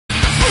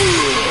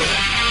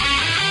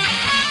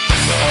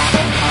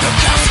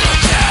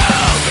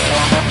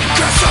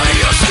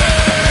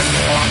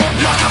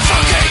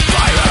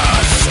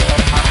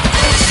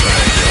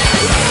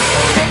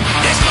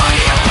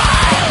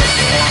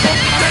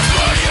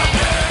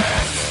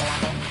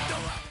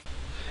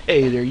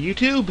Hey there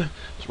YouTube,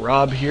 it's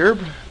Rob here,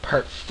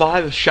 part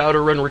 5 of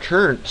Shadowrun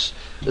returns.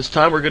 This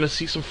time we're gonna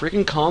see some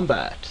freaking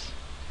combat.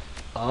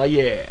 Aw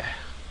yeah.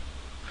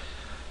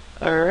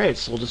 Alright,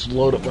 so we'll just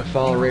load up my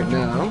file right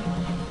now.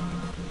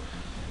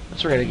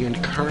 That's right, again,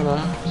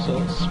 karma, so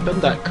let's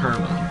spend that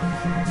karma.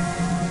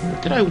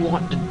 What did I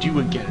want to do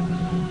again?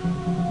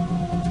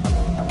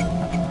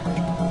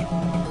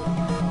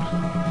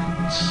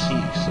 Let's see,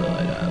 so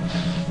I have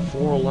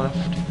 4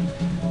 left.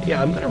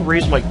 Yeah, I'm gonna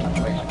raise my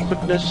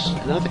quickness,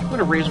 and I think I'm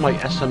gonna raise my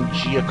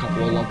SMG a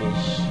couple of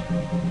levels.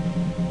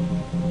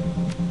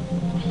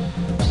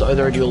 So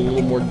either I do a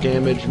little more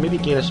damage, maybe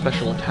gain a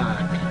special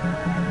attack.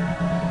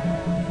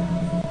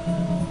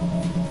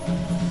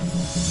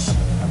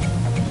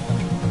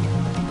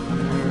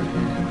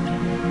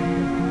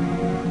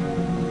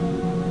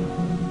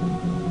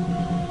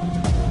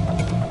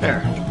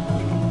 There.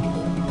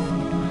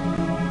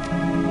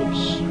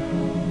 Oops.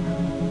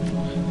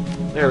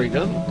 There we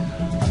go.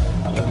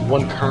 I have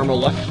 1 karma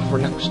left for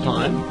next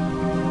time.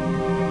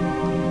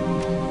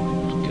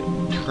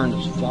 Just turn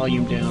this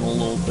volume down a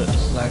little bit.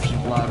 This is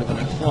actually louder than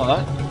I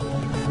thought.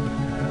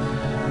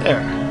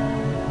 There.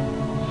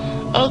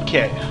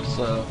 Okay,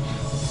 so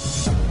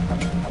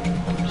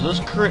this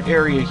current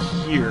area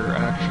here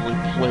actually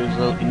plays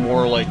out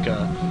more like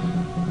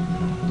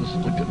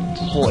this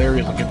whole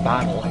area is like a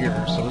battle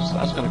here, so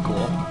that's kind of cool.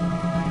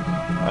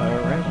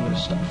 Alright, I'm going to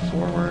step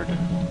forward.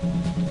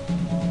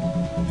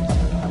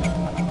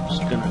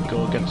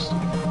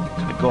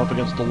 Gonna go up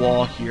against the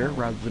wall here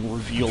rather than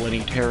reveal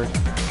any territory.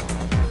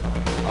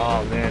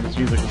 Oh man, this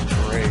music is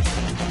great.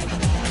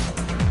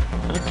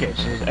 Okay,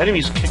 so there's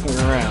enemies kicking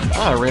around.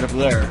 Ah, right up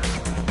there.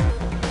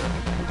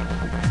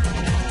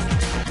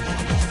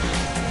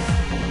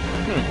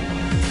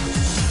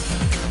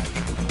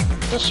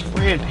 What's the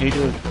spray and pay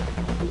doing?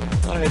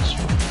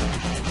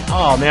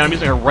 Oh man, I'm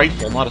using a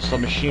rifle, not a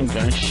submachine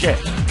gun. Shit.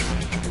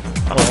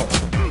 Oh well.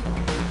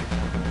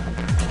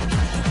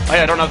 Oh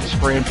yeah, I don't have the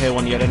spray and pay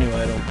one yet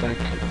anyway, I don't think.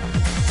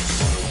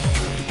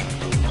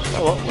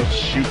 Oh well, let's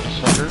shoot the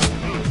sucker.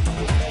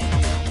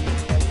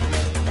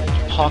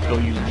 Paco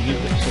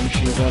uses the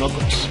machine gun. I'll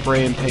put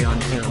spray and pay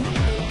on him.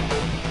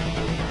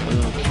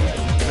 Okay,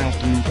 I'm gonna have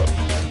to move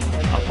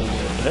up a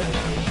little bit.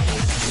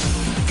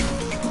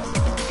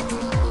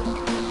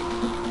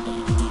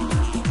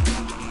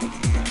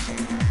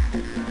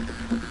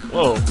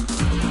 Whoa.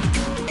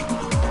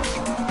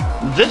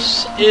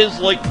 This is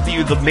like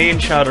the main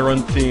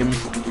Shadowrun theme.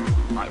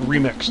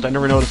 Remixed. I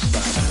never noticed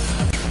that.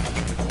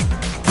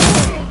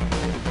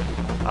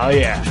 Oh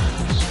yeah.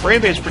 Spray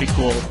and Pay is pretty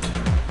cool.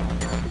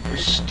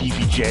 There's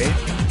Stevie J.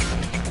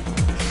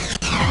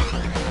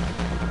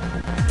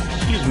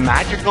 He used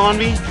magic on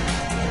me?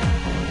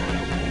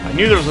 I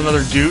knew there was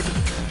another dude.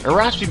 A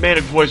raspy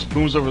manic voice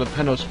booms over the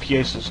penthouse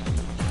PA system.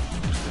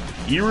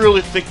 You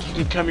really think you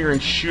can come here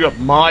and shoot up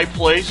my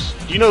place?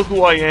 Do you know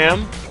who I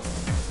am?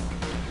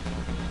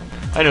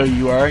 I know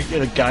you are. You're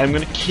the guy I'm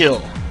gonna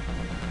kill.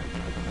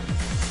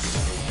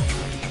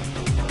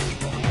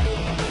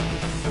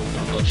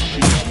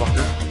 Shoot this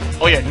fucker.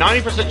 Oh yeah,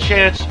 90%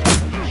 chance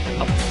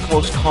of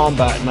close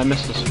combat, and I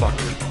missed this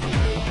fucker.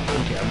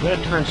 Okay, I'm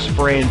gonna turn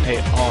spray and pay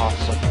off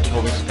so I can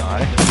kill this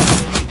guy.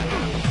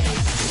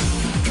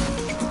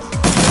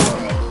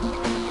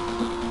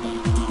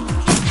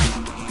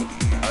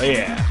 Oh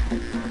yeah.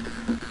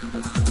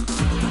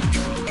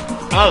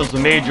 Oh, there's the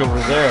mage over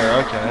there,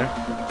 okay.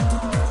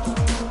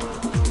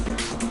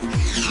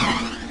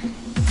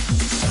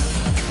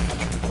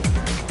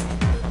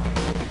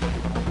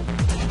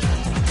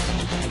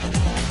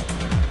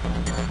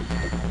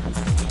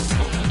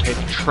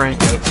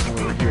 Trank out from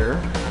over here.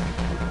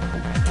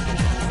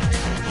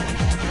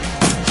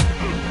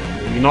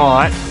 Maybe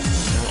not.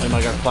 Apparently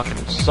my guy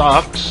fucking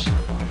sucks.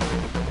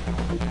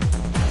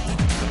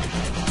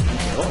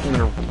 Okay, well, I'm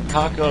gonna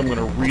Paco, I'm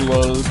gonna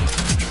reload.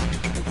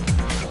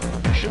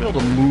 I should be able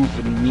to move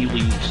and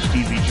melee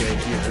Stevie J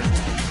here.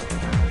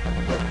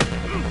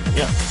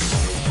 Yeah.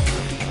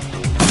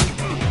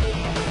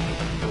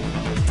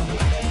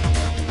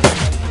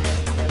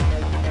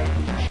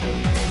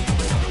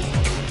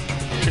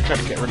 Try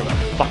to get rid of that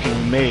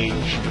fucking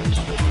mage.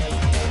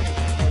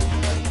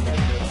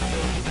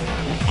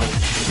 I can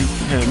shoot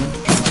him.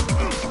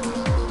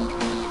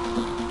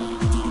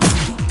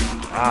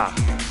 Ah.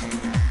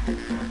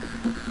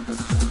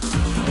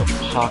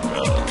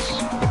 Pacos.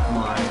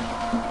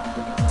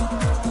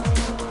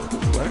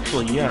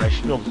 Actually, yeah, I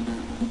should be able to.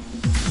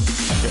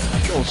 Shit, I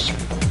should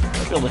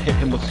be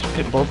able to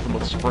hit both of them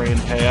with spray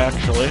and pay.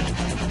 Actually,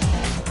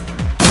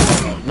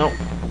 nope.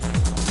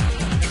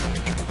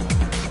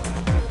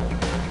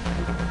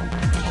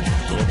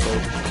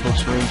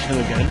 Close range him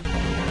again.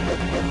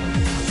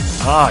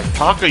 Ah,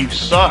 Paco, you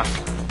suck.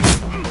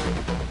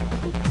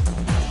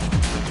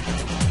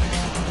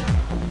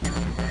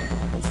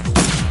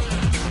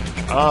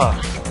 Ah,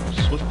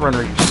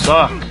 Swiftrunner, you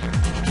suck.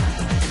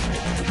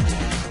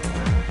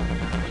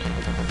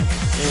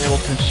 And we'll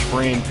turn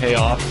spray and pay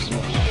off because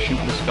I'm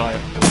shooting this guy.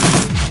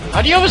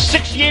 How do you have a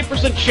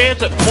 68%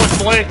 chance at point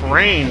blank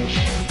range?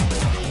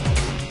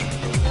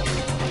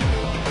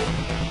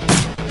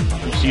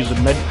 to use a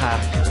med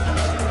pack.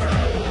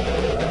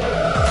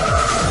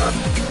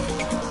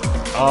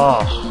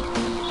 Oh,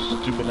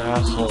 stupid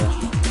asshole.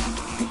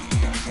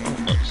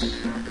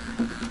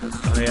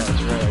 Oh yeah,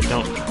 that's right, I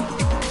don't.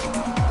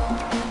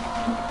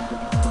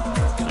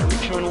 Can I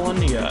reach on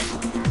one? Yeah.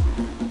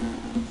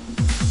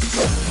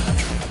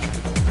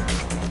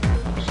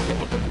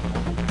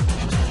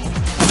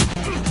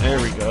 There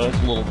we go,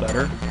 that's a little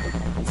better.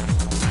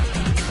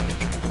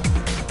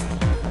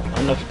 Not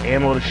enough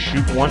ammo to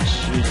shoot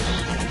once, Jesus.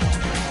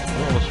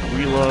 Well, let's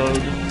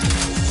reload.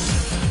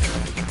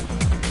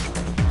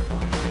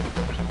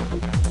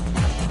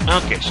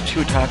 Okay, it's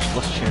 2 attacks,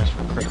 less chance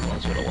for critical,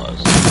 that's what it was.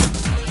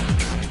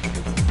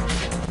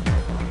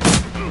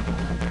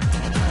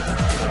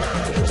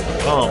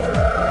 Oh.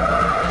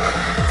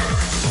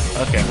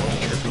 Okay, I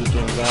wasn't sure if he was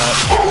doing that.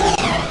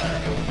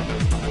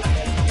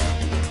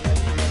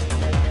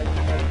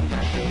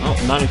 Oh,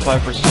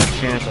 95%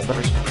 chance, I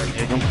better start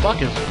hitting him.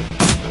 Fuck is it?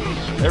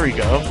 There we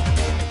go.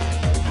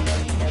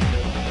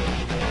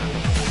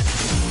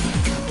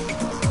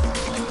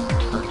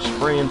 Turn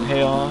spray and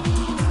payoff.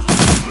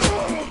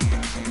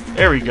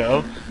 There we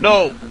go.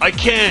 No, I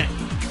can't!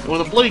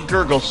 With a bloody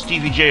gurgle,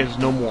 Stevie J is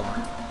no more.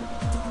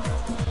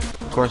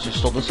 Of course, there's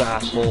still this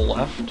asshole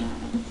left.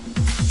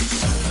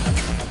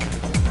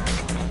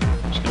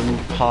 Just gonna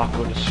move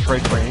Paco to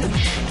strike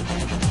range.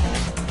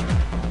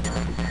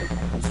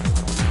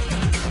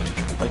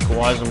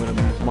 Likewise, I'm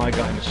gonna move my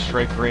guy to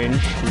strike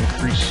range to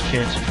increase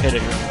chance of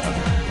hitting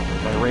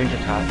my range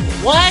attack.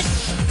 What?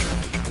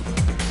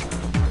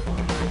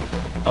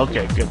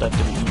 Okay, good. That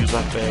didn't use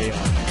up a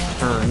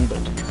turn,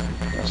 but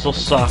that still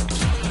sucked.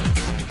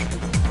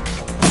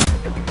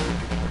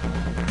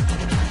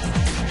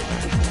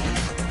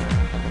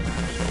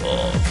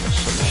 Oh,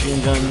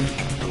 submachine gun.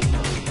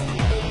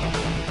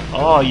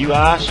 Oh, you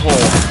asshole!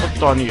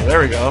 Flipped on you. There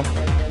we go.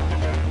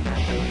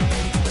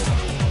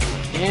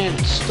 And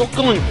it's still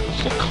going.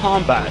 Still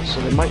combat, so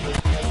they might.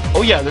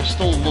 Oh yeah, there's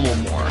still a little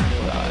more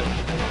for that.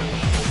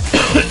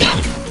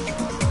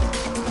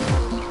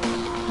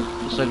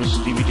 Looks like it's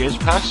Stevie J's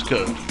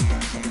passcode.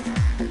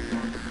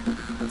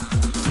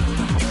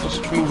 Let's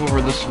move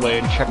over this way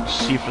and check to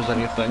see if there's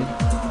anything.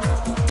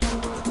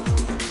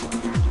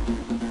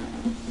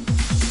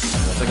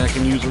 Nothing I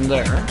can use in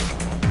there.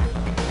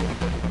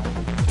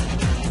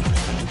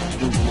 Let's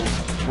move a little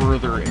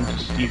further into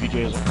Stevie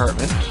J's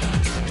apartment.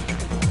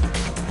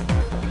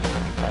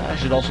 I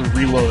should also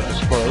reload, I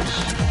suppose.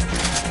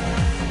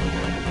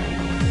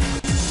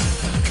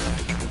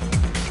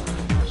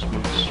 Let's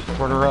move this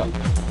further up.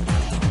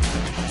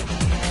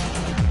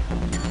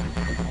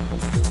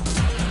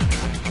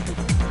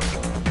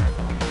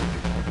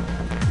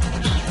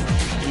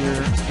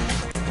 Here.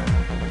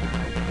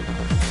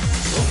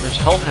 Oh, there's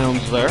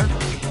hellhounds there.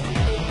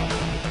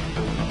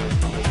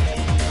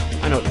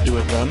 I know what to do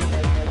with them.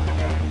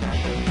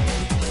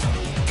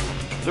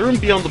 The room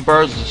beyond the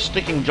bars is a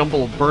stinking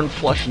jumble of burned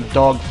flesh and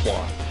dog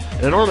flaw.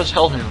 An enormous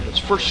hellhound, its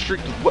first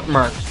streaked with whip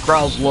marks,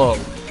 growls low.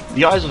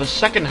 The eyes of a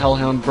second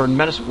hellhound burn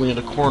menacingly in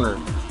a corner,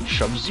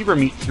 shoves zebra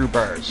meat through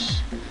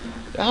bars.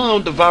 The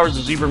hellhound devours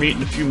the zebra meat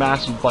in a few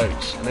massive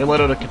bites, and they let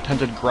out a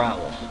contented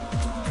growl.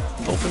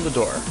 Open the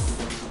door.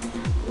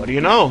 What do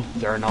you know?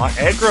 They're not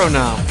aggro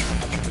now.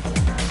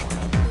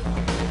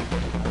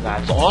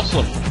 That's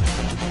awesome.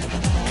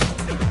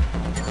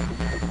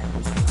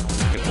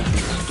 I can open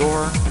this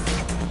door.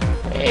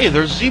 Hey,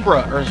 there's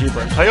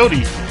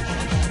coyote.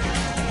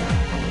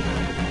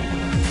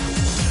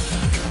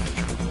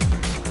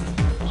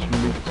 Let's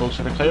move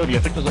closer to coyote. I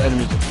think there's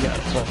enemies. Yeah,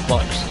 that's what I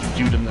thought. Just a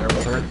dude in there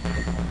with her.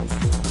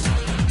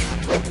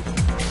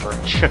 Or a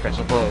chick, I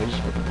suppose.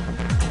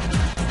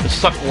 This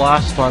sucked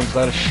last time because I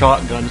had a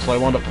shotgun, so I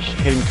wound up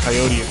hitting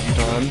coyote a few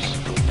times.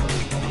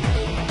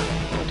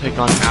 I'll take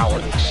on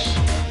Alex.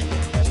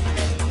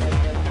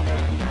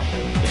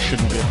 This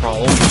shouldn't be a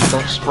problem. Just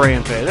don't spray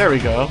and pay. There we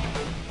go.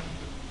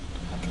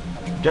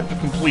 Objective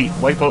complete.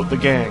 Wipe out the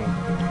gang.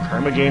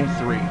 Karma gain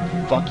 3.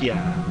 Fuck yeah.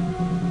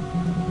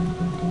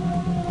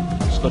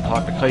 Let's go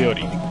talk to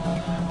Coyote.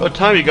 About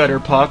time you got here,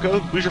 Paco.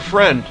 Who's your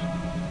friend?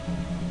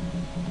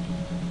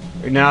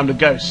 Right now I'm the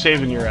guy who's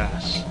saving your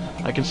ass.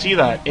 I can see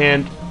that,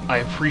 and I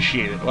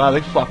appreciate it. Wow,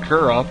 they fucked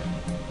her up.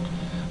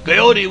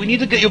 Coyote, we need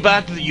to get you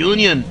back to the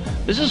Union.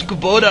 Mrs.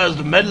 Kubota has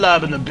the med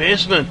lab in the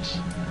basement.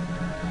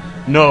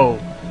 No.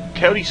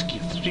 Coyote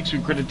speaks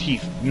with gritted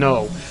teeth.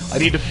 No. I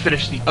need to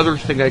finish the other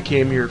thing I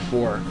came here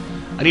for.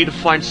 I need to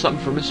find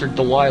something for Mr.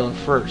 Delilah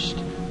first.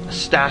 A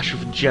stash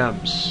of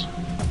gems.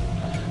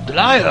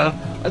 Delilah?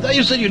 I thought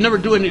you said you'd never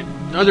do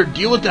another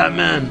deal with that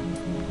man.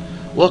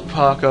 Look,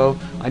 Paco,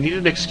 I needed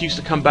an excuse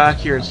to come back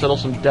here and settle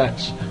some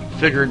debts.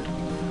 Figured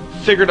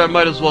I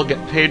might as well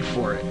get paid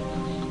for it.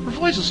 Her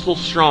voice is still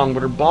strong,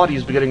 but her body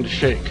is beginning to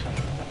shake.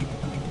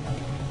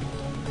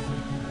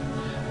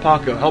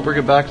 Paco, help her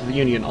get back to the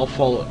Union. I'll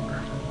follow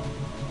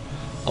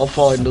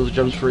into those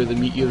gems for you to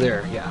meet you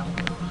there, yeah.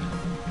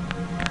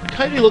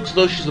 Coyote looks as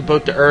though she's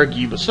about to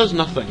argue, but says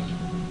nothing.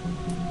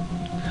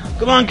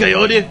 Come on,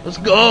 Coyote, let's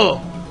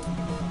go!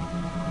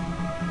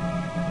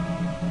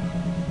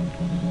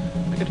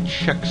 I gotta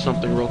check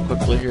something real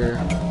quickly here.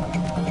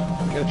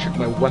 I gotta check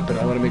my weapon.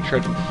 I want to make sure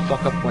I don't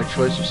fuck up my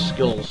choice of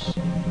skills.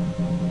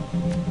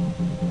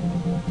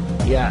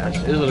 Yeah,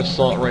 this is an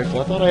assault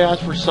rifle. I thought I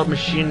asked for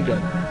submachine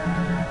gun.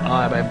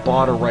 I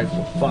bought a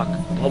rifle. Fuck.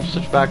 I'll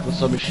switch back to the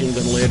submachine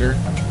gun later.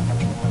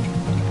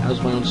 That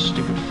was my own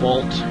stupid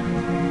fault.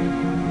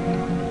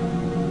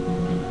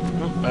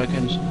 Well, I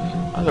can...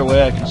 Either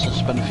way, I can still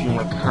spend a few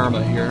more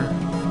karma here.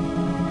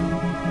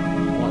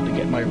 I want to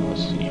get my...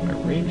 Let's see, my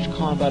ranged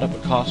combat up.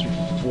 It cost me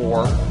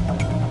 4.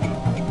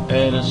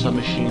 And a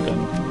submachine gun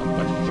up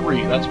by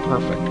 3. That's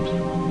perfect.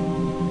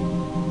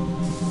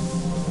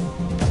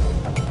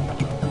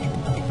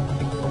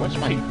 What's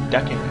my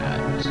decking at?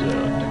 It's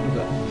decking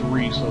at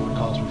 3, so it would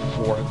cost me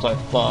 4. That's what I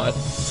thought.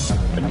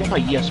 I can get my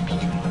ESP.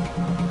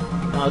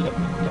 I'll get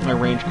my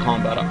ranged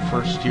combat up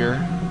first here.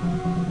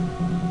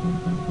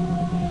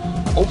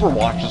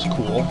 Overwatch is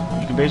cool.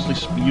 You can basically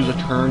use a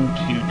turn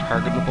to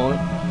target an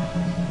opponent.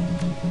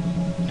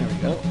 There we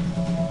go.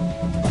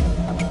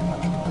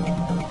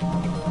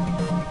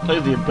 I'll tell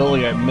you the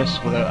ability I miss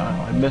without.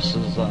 I miss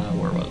is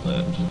where was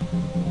it?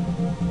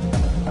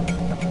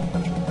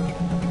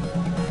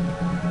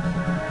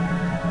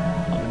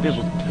 It is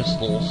with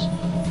pistols.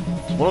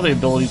 It's one of the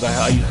abilities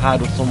I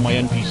had with some of my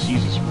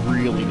NPCs. It's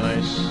really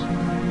nice.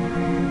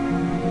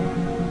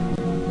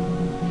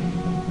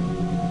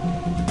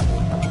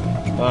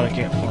 But I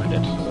can't find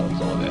it, so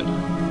it's all good.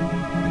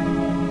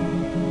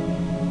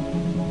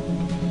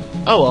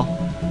 Oh well.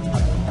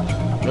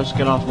 No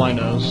skin off my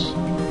nose.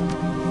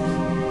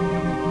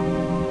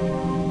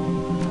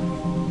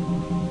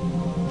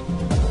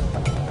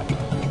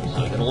 So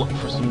I gotta look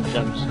for some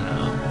gems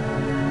now.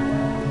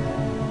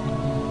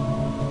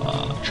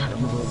 Trying to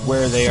remember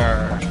where they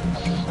are.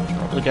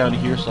 Probably down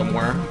here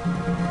somewhere.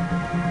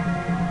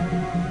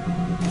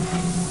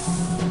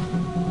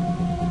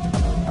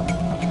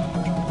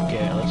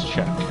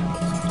 Check.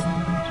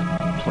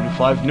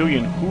 25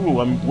 million.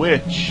 Ooh, I'm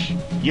witch.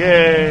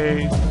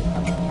 Yay!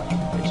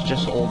 It's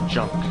just old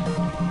junk.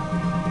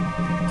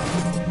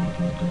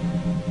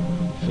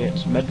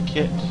 Fits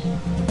medkit.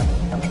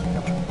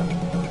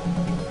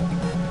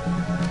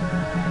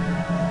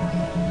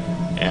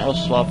 Yeah, I'll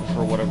swap it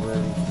for whatever.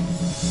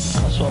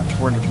 I'll swap it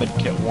for a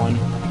medkit 1.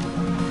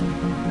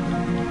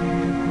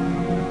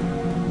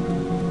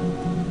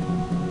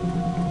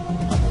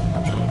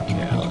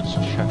 Okay, let's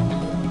check.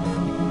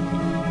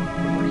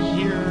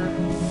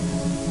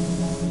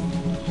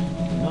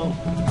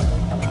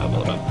 How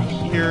about up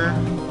here?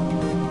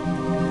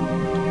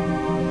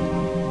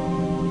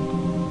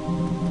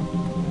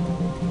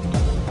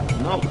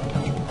 Nope.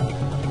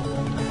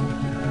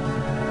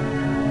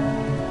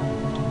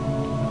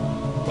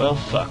 Well,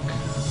 fuck.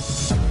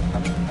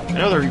 I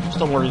know they're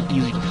somewhere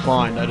easy to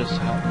find. I just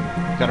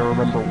gotta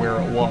remember where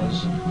it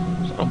was.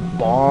 Is that a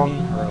bong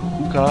or a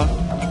hookah?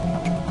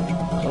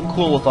 I'm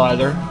cool with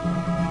either.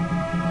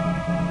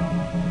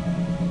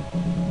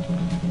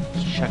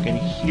 Check in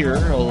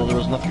here, although there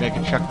was nothing I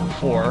could check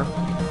before.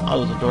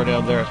 Oh, there's a door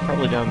down there. It's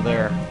probably down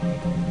there.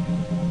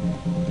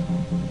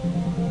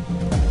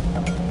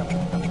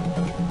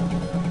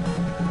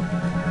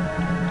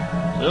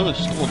 So it's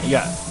still,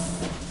 yeah.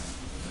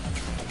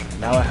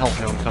 Now a health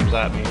hound comes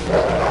at me.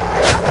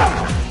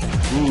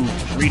 Ooh,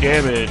 3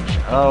 damage.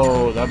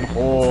 Oh, that'd be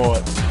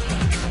hot.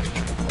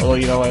 Although,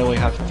 you know, I only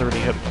have 30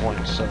 hit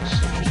points, so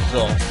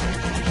still.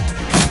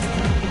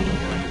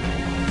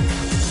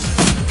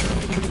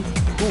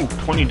 Ooh,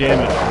 20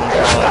 damage.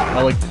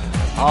 I like.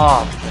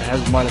 Ah, it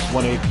has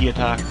 -1 AP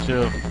attack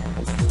too.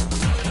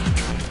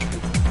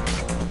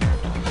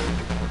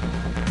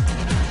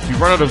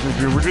 If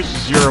you reduce to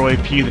 0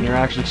 AP, then you're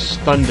actually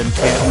stunned and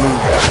can't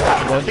move.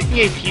 But I think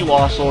the AP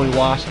loss only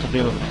lasts till the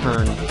end of the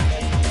turn.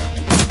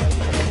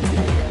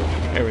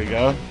 There we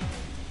go.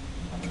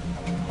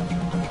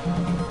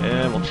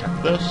 And we'll check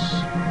this.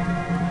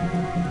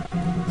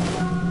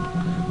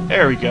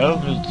 There we go.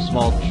 There's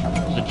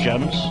the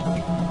gems.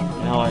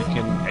 Now I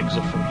can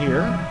exit from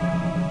here.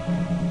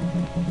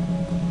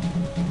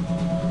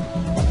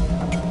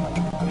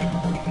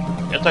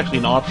 It's actually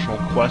an optional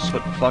quest,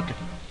 but fuck it.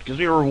 Gives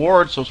me a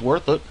reward, so it's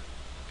worth it.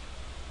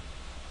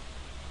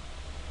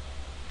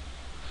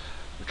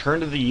 Return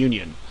to the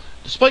Union.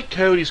 Despite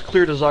Coyote's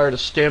clear desire to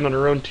stand on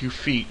her own 2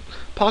 feet,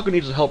 Paco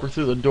needs to help her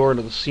through the door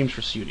into the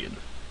Seamstress Union.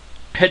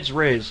 Heads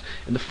raised,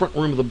 and the front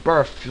room of the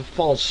bar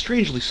falls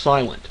strangely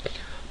silent.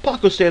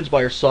 Paco stands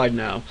by her side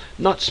now,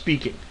 not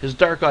speaking, his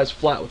dark eyes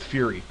flat with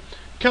fury.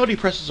 Coyote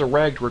presses a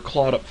rag to her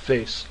clawed-up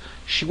face.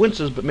 She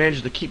winces but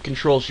manages to keep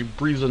control as she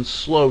breathes in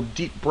slow,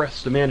 deep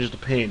breaths to manage the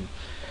pain.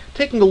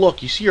 Taking a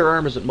look, you see her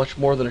arm isn't much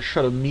more than a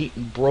shred of meat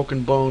and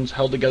broken bones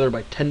held together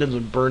by tendons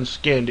and burned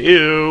skin.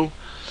 Ew!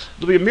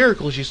 It'll be a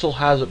miracle if she still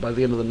has it by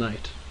the end of the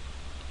night.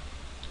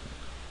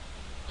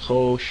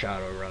 Oh,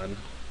 Shadowrun.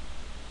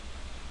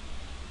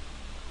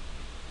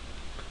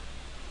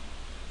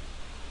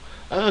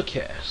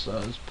 Okay, so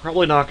it's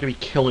probably not going to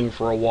be killing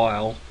for a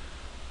while.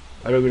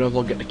 I don't even know if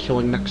I'll get to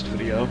killing next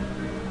video.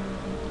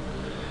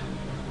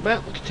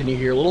 But we'll continue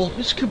here a little.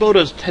 Miss Kubota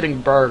is tending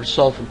the bar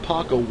herself, and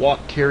Paco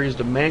carries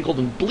the mangled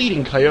and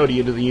bleeding Coyote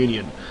into the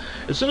Union.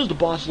 As soon as the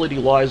boss lady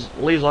lays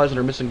eyes on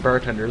her missing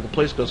bartender, the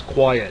place goes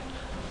quiet.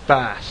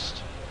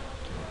 Fast.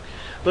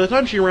 By the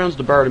time she rounds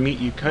the bar to meet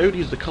you,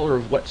 Coyote is the color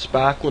of wet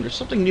spackle, and there's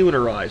something new in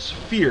her eyes.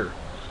 Fear.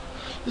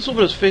 This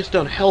woman has faced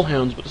down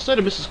hellhounds, but the sight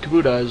of Mrs.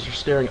 Kubota has her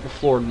staring at the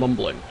floor and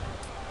mumbling.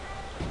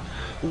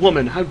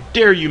 Woman, how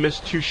dare you miss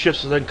 2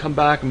 shifts and then come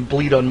back and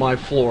bleed on my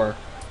floor?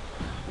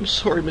 I'm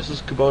sorry,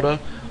 Mrs. Kubota.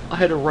 I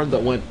had a run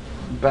that went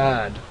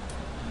bad.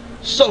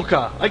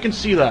 Soka, I can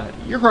see that.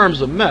 Your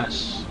arm's a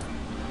mess.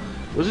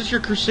 Was this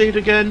your crusade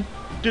again?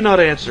 Do not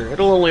answer.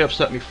 It'll only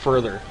upset me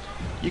further.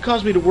 You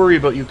caused me to worry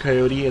about you,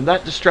 Coyote, and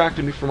that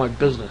distracted me from my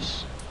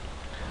business.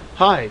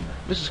 Hi,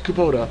 Mrs.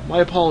 Kubota. My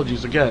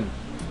apologies again.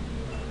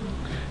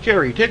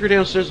 Jerry, take her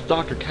downstairs to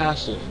Dr.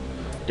 Castle.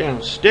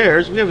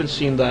 Downstairs? We haven't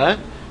seen that.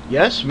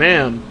 Yes,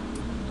 ma'am.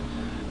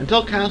 And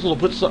tell Castle to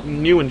put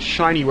something new and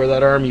shiny where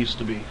that arm used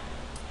to be.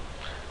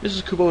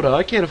 Mrs. Kubota,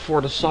 I can't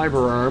afford a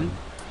cyber arm.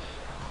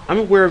 I'm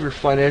aware of your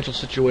financial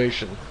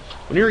situation.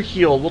 When you're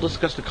healed, we'll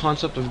discuss the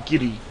concept of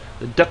Giddy,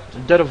 the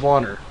debt of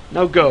honor.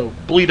 Now go.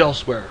 Bleed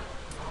elsewhere.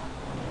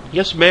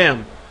 Yes,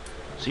 ma'am.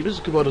 See,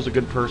 Mrs. Kubota's a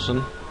good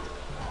person.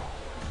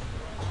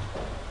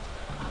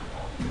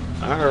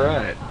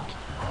 Alright.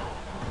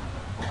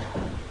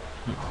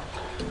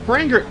 Her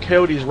anger at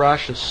Coyote's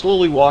rashness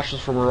slowly washes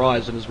from her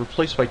eyes and is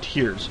replaced by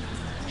tears.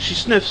 She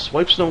sniffs,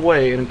 wipes them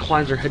away, and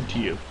inclines her head to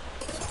you.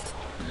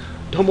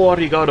 Domo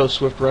arigato,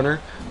 Swift Runner.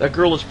 That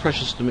girl is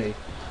precious to me.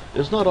 It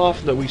is not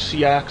often that we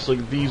see acts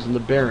like these in the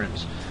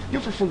Barrens. You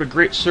have performed a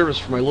great service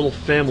for my little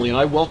family, and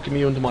I welcome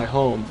you into my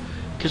home.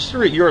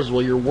 Consider it yours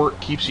while your work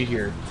keeps you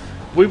here.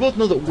 But we both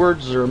know that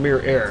words are a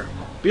mere air.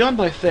 Beyond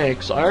my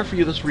thanks, I offer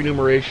you this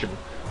remuneration.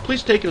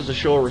 Please take it as a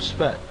show of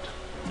respect.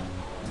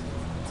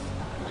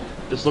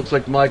 This looks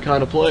like my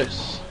kind of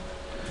place.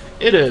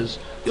 It is.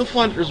 You'll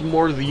find there's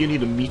more to the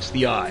Union than meets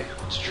the eye.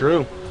 It's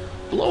true.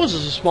 Below us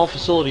is a small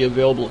facility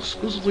available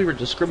exclusively for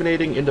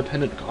discriminating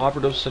independent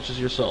cooperatives such as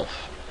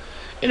yourself.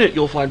 In it,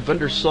 you'll find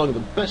vendors selling the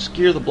best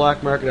gear the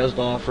black market has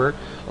to offer,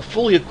 a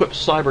fully equipped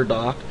cyber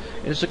dock,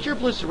 and a secure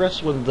place to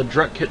rest when the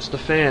dreck hits the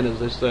fan, as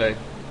they say.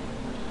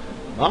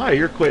 My,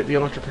 you're quite the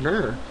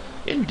entrepreneur.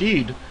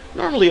 Indeed.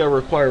 Normally I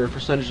require a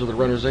percentage of the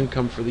runner's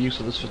income for the use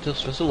of this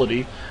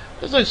facility.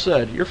 As I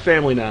said, you're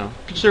family now.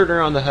 Consider it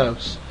around the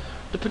house.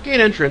 The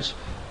main entrance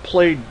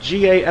played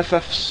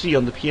GAFFC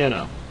on the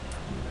piano.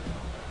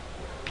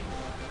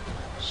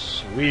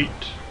 Sweet.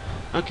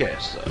 Okay,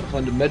 so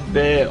find a med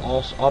bay,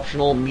 all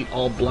optional, meet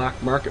all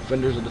black market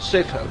vendors at a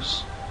safe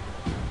house.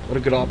 What a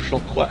good optional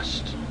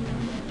quest.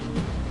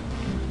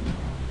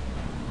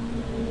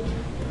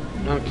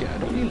 Okay,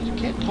 I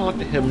can't talk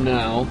to him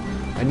now.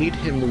 I need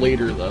him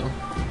later though.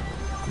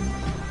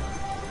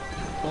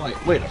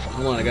 Oh, wait,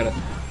 hold on, I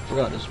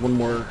forgot there's one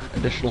more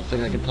additional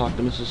thing I can talk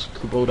to Mrs.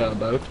 Kubota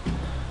about.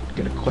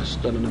 Get a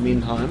quest done in the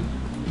meantime.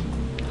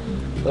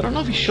 But I don't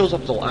know if he shows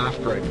up till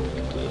after I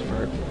get to this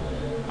part.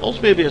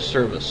 Also maybe a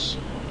service.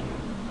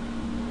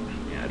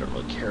 Yeah, I don't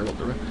really care about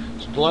the rest.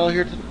 Is Delilah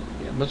here?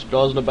 Yeah, Mr.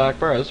 Dawes in the back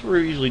bar. That's where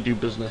we usually do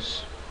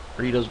business.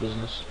 Or he does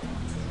business.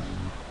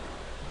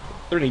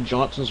 Are there any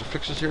Johnsons or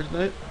fixers here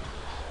tonight?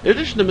 In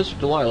addition to Mr.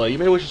 Delilah, you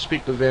may wish to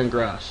speak to Van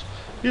Grass.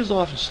 He is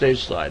often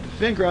stage side.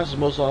 Van Grass is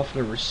most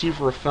often a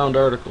receiver of found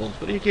articles,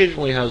 but he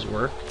occasionally has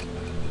work.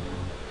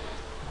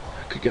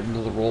 I could get into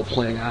the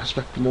role-playing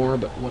aspect more,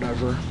 but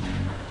whatever.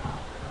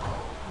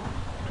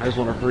 I just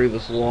want to hurry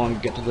this along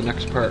and get to the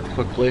next part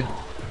quickly.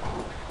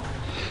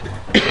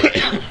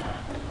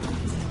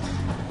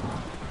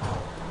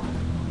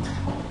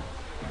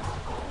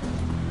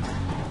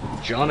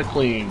 John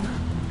Clean.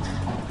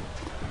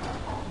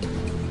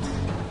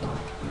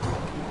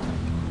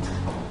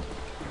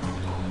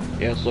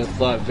 Yeah, so I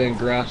thought Van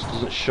Grass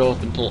doesn't show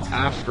up until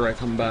after I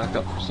come back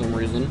up for some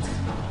reason.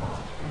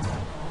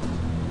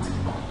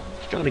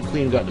 What's Johnny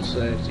Clean got to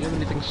say? Does he have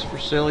anything for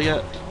sale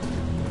yet?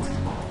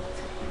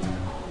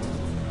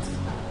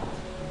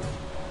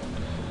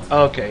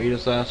 Okay, he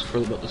just asked for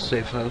about the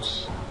safe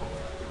house.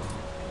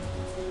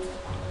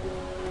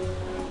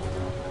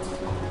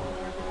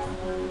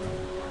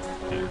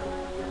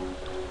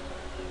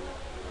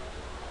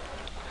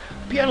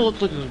 The piano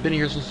looks like it's been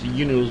here since the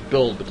unit was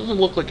built, but doesn't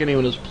look like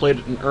anyone has played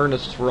it in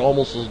earnest for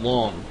almost as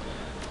long.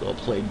 They'll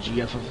play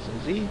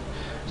GFFZ.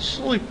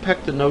 Slowly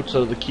peck the notes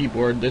out of the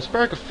keyboard. They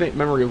spark a faint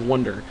memory of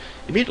wonder,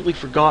 immediately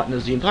forgotten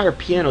as the entire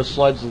piano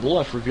slides to the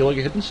left, revealing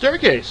a hidden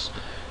staircase.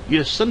 You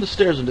descend the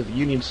stairs into the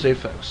Union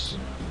safe house.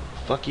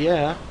 Fuck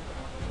yeah.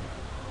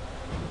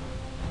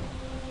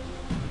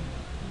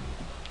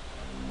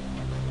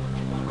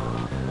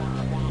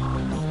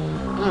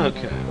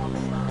 Okay.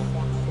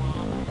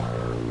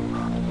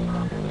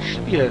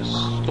 Should be a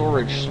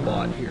storage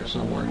spot here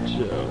somewhere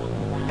too.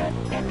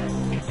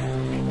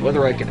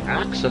 Whether I can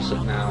access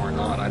it now or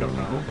not, I don't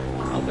know.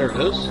 Oh, there it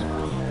is.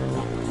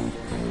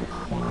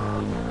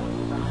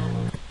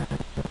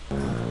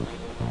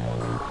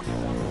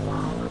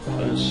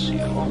 Let's see.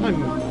 How am I?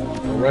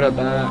 Right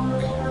back.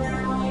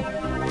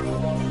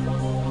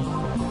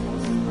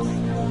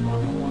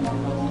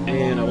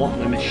 And I want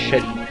my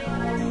machete.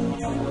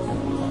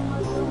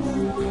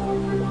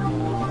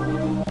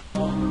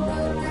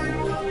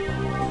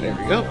 There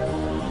we go.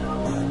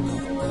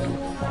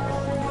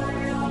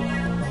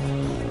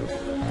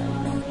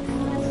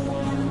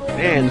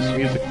 Man, this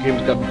music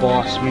game's got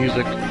boss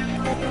music.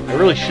 I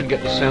really should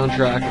get the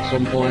soundtrack at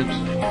some point.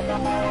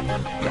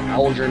 The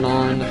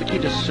Algernon. I think he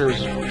just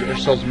serves or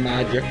sells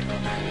magic.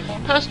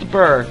 Past the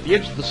bar, the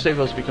edge of the safe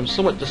house becomes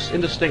somewhat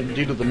indistinct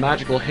due to the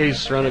magical haze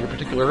surrounding a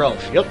particular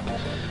elf. Yep.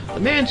 The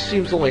man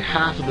seems only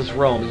half of this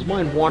realm, his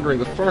mind wandering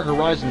the far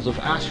horizons of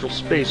astral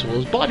space while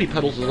his body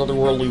peddles his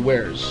otherworldly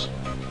wares.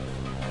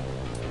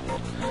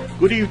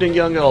 Good evening,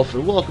 young elf,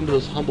 and welcome to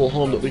this humble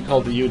home that we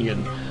call the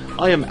Union.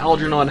 I am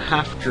Algernon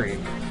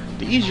Halfdream.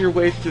 The easier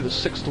way through the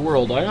sixth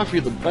world, I offer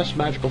you the best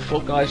magical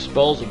folk-eye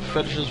spells and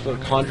fetishes for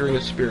the conjuring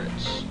of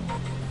spirits.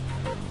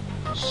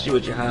 Let's see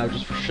what you have,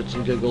 just for shits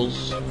and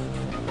giggles.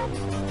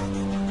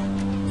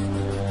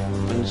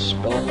 And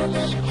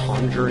spells,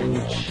 conjuring,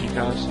 chi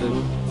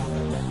casting,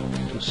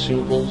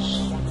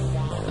 consumables.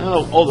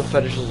 Oh, all the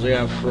fetishes they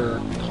have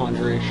for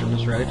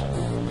conjurations, right?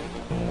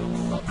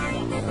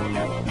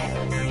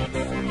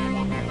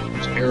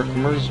 It's Eric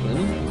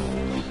Mersman.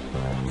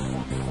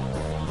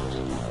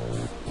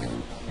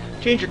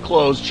 Change your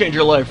clothes, change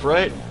your life,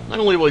 right? Not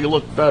only will you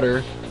look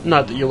better,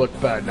 not that you look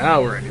bad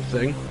now or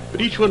anything, but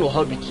each one will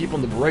help you keep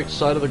on the bright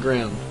side of the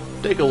ground.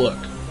 Take a look.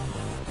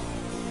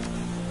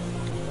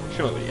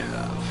 Show me what you have.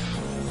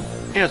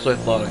 Yeah, so I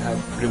thought I had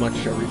pretty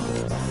much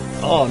everything.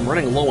 Oh, I'm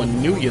running low on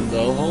Nuyen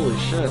though, holy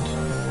shit.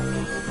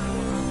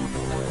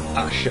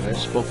 Ah shit, I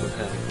spoke with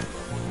him.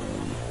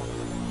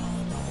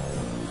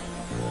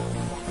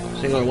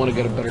 Saying I want to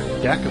get a better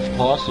deck if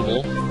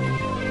possible.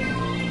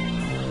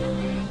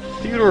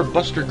 Theodore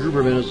Buster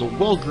Gruberman is a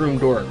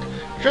well-groomed orc,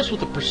 dressed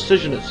with a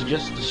precision that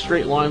suggests the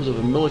straight lines of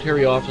a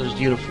military officer's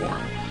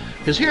uniform.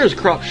 His hair is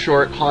cropped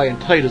short, high and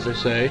tight, as they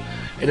say,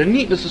 and a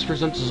neatness this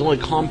presents is only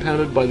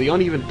compounded by the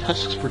uneven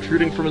tusks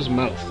protruding from his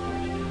mouth.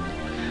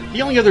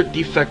 The only other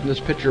defect in this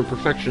picture of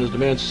perfection is the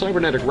man's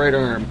cybernetic right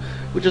arm,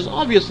 which is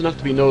obvious enough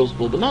to be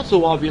noticeable, but not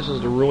so obvious as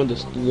to ruin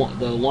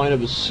the line of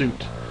his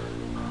suit.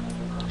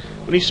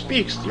 When he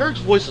speaks, the orc's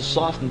voice is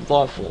soft and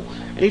thoughtful,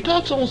 and he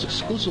talks almost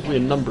exclusively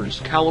in numbers,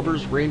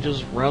 calibers,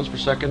 ranges, rounds per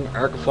second,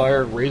 arc of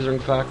fire,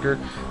 razoring factor,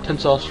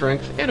 tensile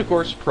strength, and of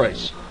course,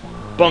 price.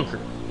 Bunker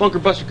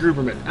Buster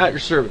Gruberman, at your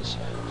service.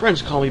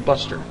 Friends call me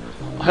Buster.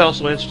 I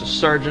also answer to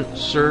Sergeant,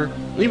 Sir,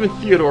 and even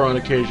Theodore on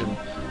occasion.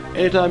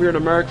 Anytime you're in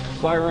America for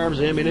firearms,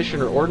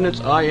 ammunition, or ordnance,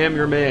 I am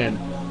your man.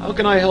 How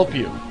can I help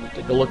you?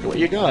 Take a look at what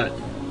you got.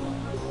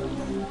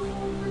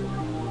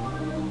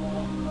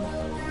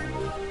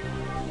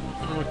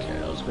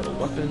 Okay, let's go to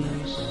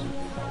weapons.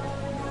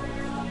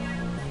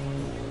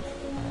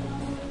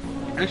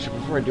 Actually,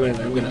 before I do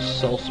anything, I'm gonna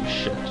sell some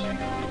shit.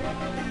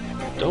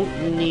 Don't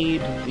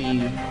need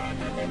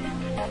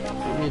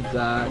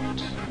that.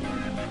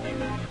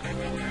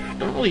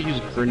 Don't really use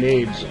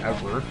grenades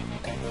ever.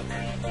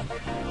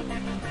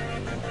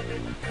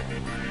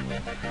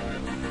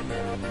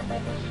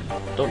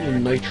 Don't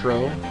need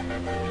nitro.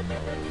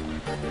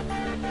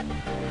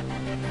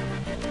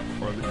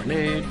 Or the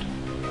grenade.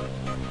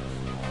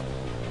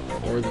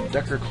 Or the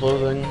Decker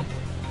clothing.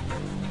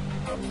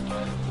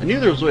 I knew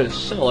there was a way to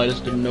sell, I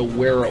just didn't know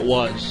where it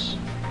was.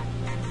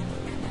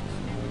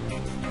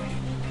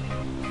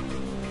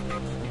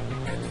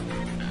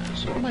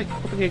 So what am I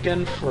equipping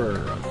again for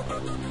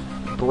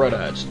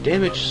Beretta? It's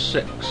damage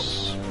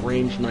 6,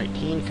 range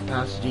 19,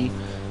 capacity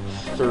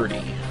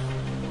 30.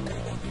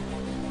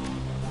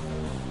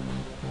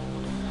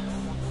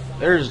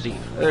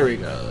 There we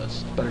go,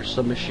 that's a better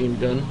submachine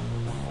gun.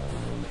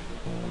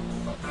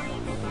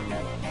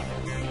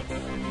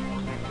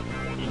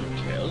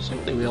 Okay, let's see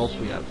what else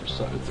we have for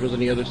sub. If there's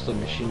any other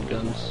submachine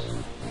guns.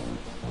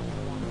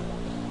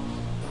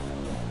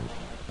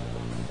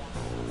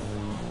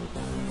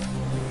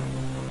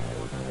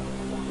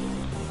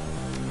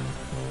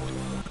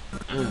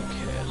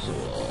 Okay, so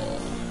we'll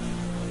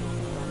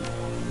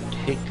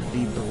take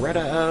the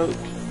Beretta out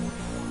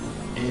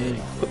and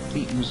equip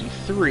the Uzi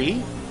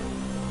 3.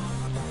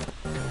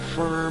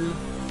 Confirm,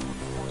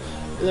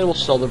 and then we'll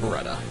sell the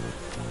Beretta.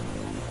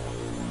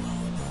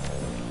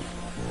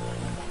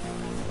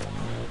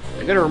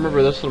 I gotta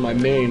remember this one, my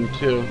main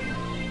too.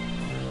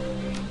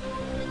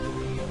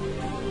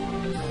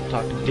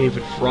 Talk to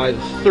David Fry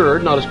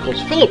III, not as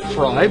close as Philip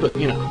Fry, but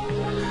you know.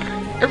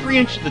 Every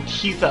inch of the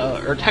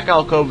tech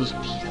alcove is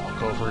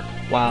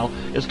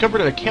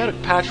covered in a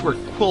chaotic patchwork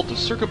quilt of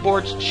circuit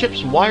boards,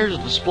 chips, wires,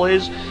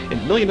 displays, and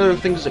a million other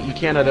things that you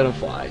can't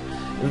identify.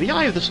 In the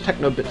eye of this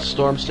techno-bit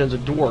storm stands a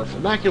dwarf,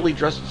 immaculately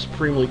dressed and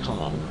supremely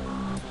calm.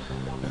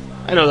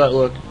 I know that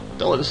look.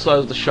 Don't let the size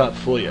of the shop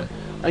fool you.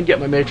 I can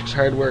get my Matrix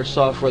hardware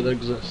software that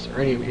exists,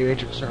 or any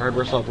Matrix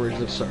hardware software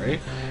exists,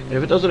 sorry. And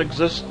if it doesn't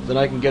exist, then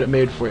I can get it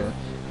made for you.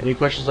 Any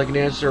questions I can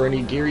answer, or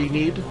any gear you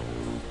need?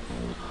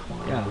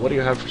 Yeah, what do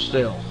you have for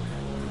sale?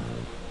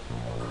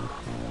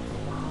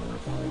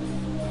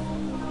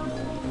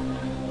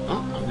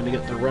 Oh, I'm gonna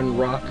get the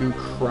Renraku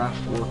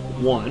Craftwork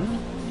 1.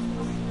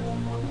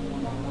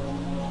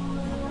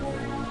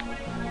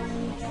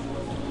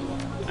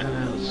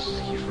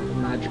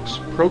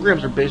 programs.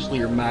 Programs are basically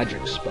your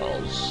magic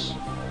spells.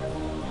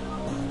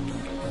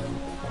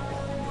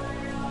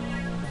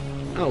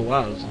 Oh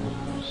wow, there's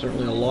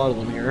certainly a lot of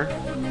them here.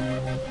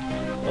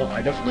 Well,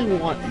 I definitely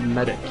want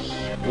medic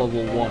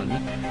level 1.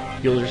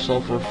 Heal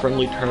yourself or a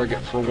friendly target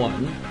for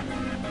 1.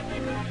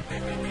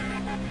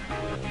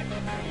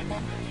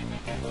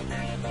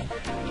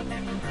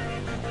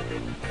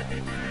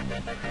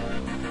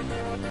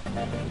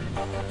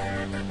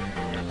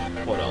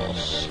 What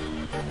else?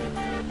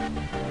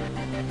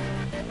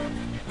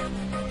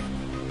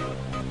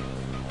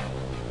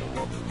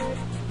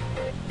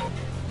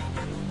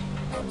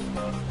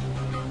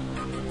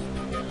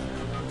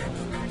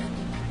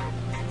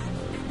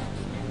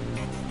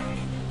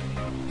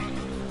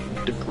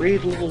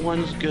 Degrade level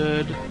 1's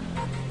good.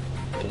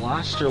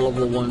 Blaster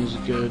level 1's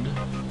good.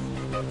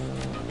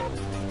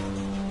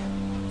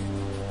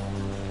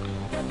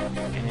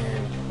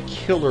 And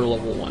Killer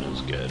level 1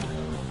 is good.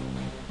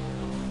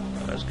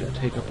 That's gonna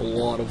take up a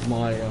lot of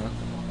my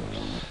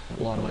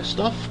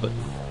stuff, but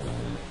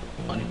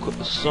unequip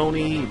the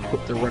Sony,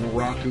 equip the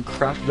Renraku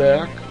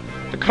Kraftwerk.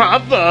 The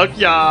Kraftwerk,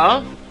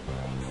 yeah!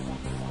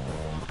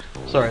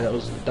 Sorry, that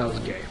was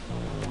gay.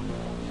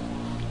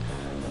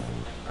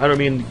 I don't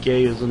mean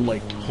gay as in,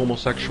 like,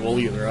 homosexual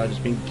either. I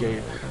just mean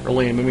gay, or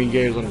lame. I mean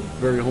gay as in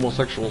very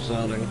homosexual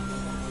sounding.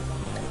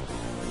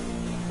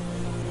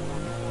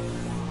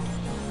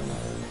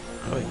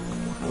 How do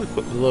I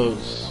equip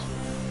those?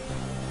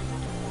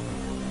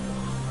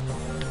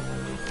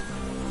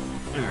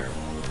 There.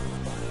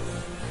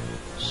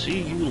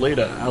 See you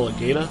later,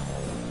 alligator.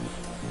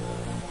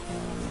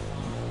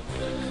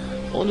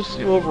 Well, in the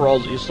same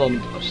overalls that you saw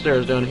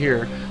upstairs down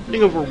here,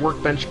 leaning over a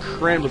workbench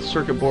crammed with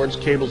circuit boards,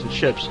 cables, and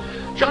chips,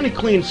 Johnny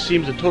Clean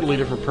seems a totally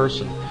different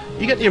person.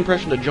 You get the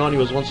impression that Johnny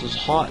was once as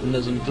hot and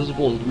as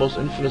invisible as the most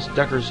infamous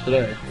deckers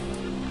today.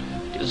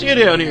 Good to see you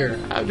down here.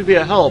 I have to be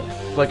a help,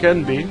 if I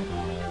can be.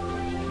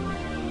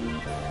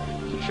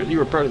 You sure you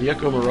were part of the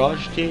Echo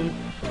Mirage team?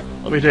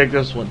 Let me take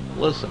this one.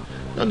 Listen,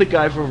 known the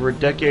guy for over a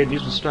decade, and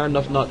he's been smart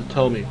enough not to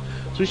tell me.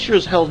 So he sure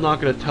as hell's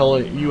not going to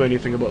tell you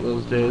anything about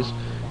those days.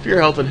 For your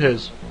health and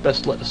his,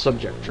 best let the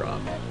subject drop.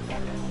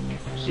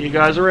 See you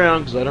guys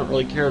around, because I don't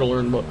really care to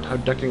learn about how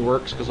decking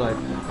works, because I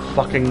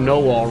fucking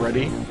know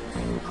already.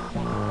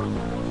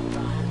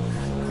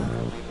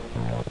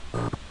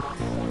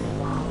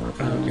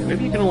 Okay,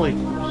 maybe you can only...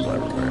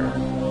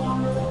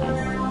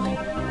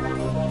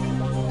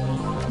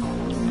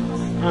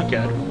 Okay,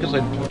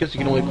 I guess you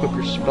can only equip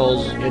your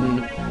spells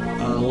in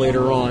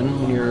later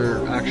on when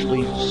you're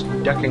actually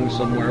decking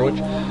somewhere,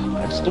 which...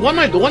 It's the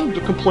one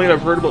complaint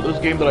I've heard about this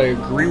game that I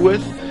agree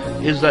with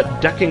is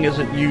that decking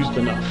isn't used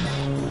enough.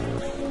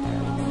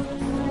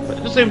 But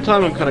at the same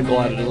time, I'm kind of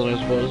glad it isn't, I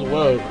suppose.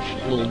 Whoa,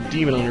 she's a little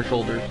demon on her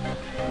shoulders.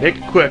 Make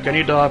it quick, I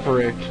need to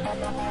operate.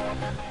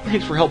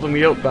 Thanks for helping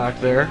me out back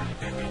there.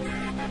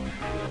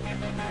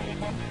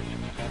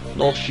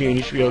 Null Sheen,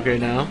 you should be okay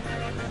now.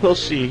 We'll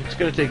see, it's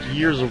gonna take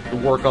years to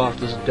work off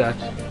this debt.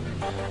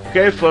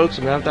 Okay, folks,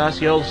 I'm gonna have to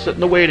ask you all to sit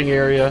in the waiting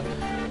area,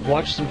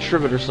 watch some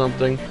trivet or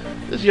something.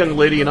 This young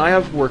lady and I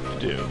have work to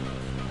do.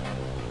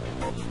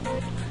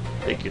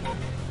 Thank you.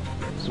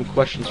 Some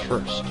questions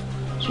first.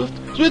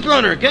 Swift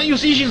Runner, can't you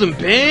see she's in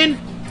pain?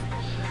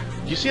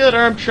 Do you see that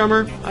arm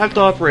tremor? I have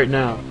to operate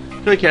now.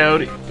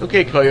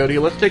 Okay, Coyote,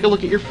 let's take a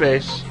look at your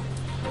face.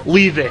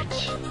 Leave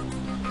it.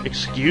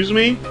 Excuse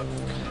me?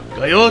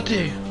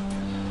 Coyote,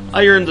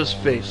 I earned this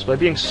face by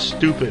being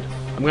stupid.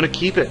 I'm gonna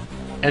keep it.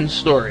 End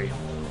story.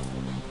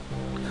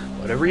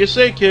 Whatever you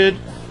say, kid.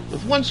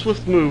 With one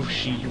swift move,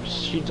 she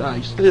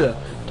dies.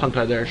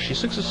 Tongue-tied there. She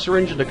sinks a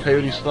syringe into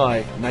Coyote's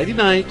thigh.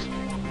 Nighty-night.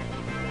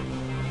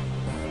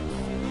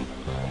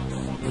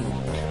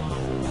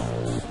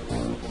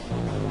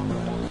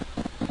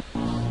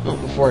 Well,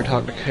 before I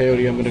talk to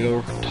Coyote, I'm gonna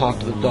go talk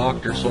to the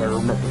doctor so I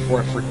remember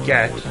before I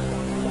forget.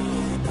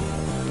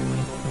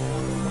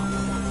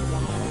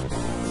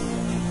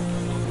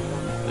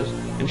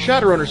 In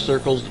Shadowrunner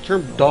circles, the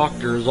term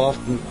doctor is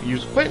often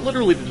used quite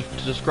literally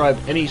to describe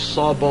any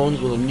sawbones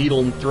with a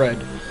needle and thread.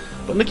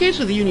 But in the case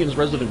of the Union's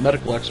resident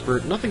medical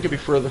expert, nothing could be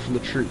further from the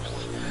truth.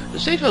 The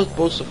safe house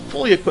boasts a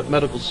fully equipped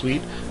medical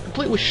suite,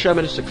 complete with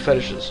shamanistic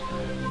fetishes.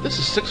 This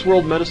is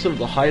sixth-world medicine of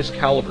the highest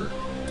caliber.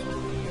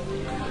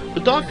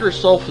 The doctor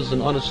herself is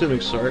an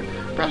unassuming sort,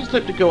 perhaps the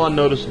type to go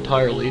unnoticed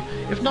entirely,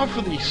 if not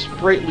for the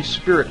sprightly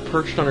spirit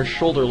perched on her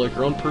shoulder like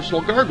her own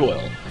personal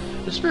gargoyle.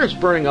 The spirit's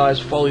burning eyes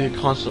follow you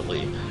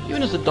constantly,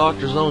 even as the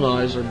doctor's own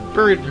eyes are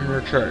buried in her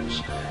charts.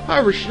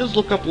 However, she does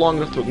look up long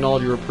enough to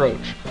acknowledge your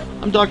approach.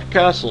 I'm Dr.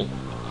 Castle.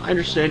 I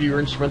understand you were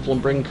instrumental in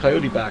bringing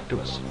Coyote back to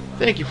us.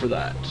 Thank you for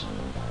that.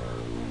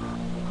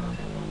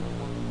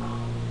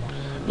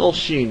 Null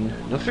Sheen.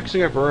 Now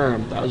fixing up her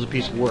arm, that was a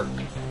piece of work.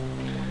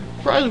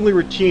 Surprisingly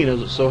routine as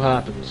it so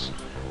happens.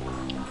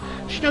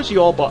 She knows you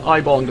all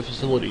eyeballing the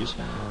facilities.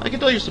 I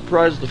can tell you're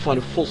surprised to find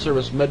a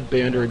full-service med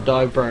band or a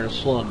dive bar in a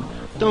slum.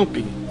 Don't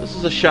be. This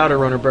is a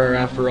Shadowrunner bar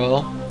after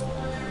all.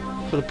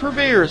 For the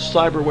purveyor of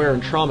cyberware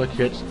and trauma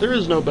kits, there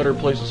is no better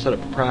place to set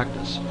up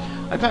practice.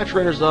 I patch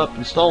runners up,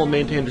 install and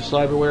maintain their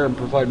cyberware, and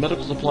provide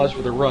medical supplies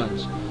for their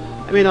runs.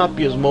 I may not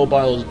be as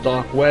mobile as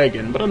Doc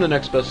Wagon, but I'm the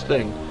next best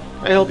thing.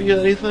 Can I help you with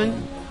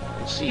anything?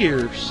 Let's see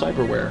your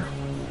cyberware.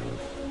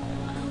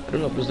 I don't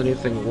know if there's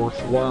anything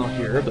worthwhile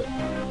here, but...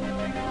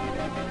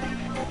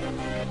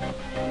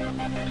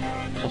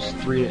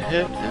 +3 to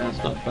hit,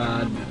 that's not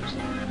bad.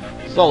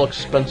 It's all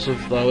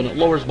expensive though, and it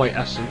lowers my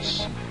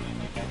essence.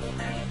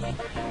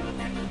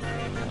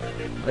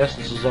 My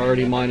essence is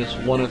already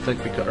 -1, I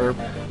think, because, or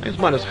I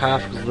think it's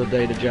 -half because of the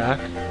data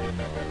jack.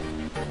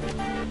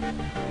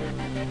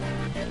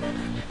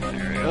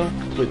 There we go.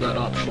 Complete that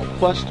optional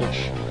quest,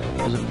 which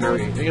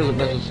isn't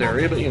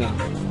necessary, but you know.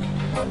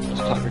 Let's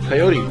talk to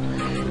Coyote.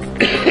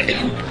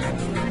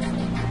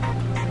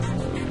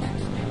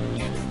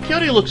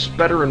 Coyote looks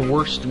better and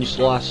worse than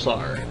you last saw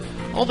her.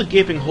 All the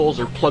gaping holes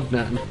are plugged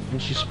now, and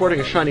she's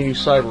sporting a shiny new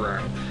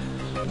cyberarm.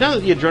 Now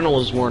that the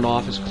adrenaline is worn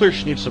off, it's clear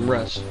she needs some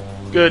rest.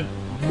 Good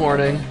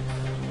morning.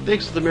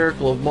 Thanks to the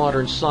miracle of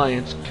modern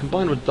science,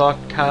 combined with Doc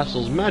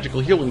Castle's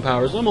magical healing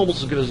powers, I'm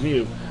almost as good as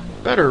new.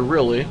 Better,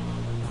 really.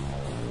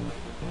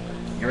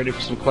 You ready for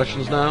some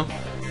questions now?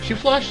 She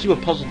flashed you a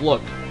puzzled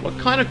look. What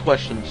kind of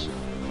questions?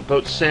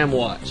 About Sam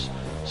Watts.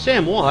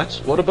 Sam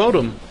Watts? What about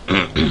him?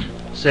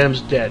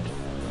 Sam's dead.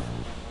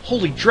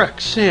 Holy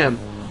dreck, Sam!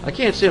 I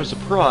can't say I'm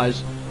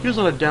surprised. He was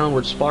on a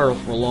downward spiral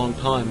for a long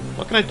time.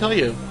 What can I tell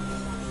you?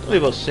 Tell me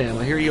about Sam.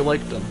 I hear you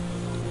liked him.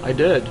 I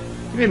did.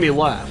 He made me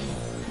laugh.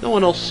 No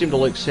one else seemed to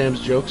like Sam's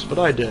jokes, but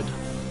I did.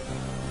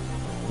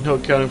 No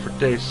accounting for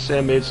taste,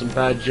 Sam made some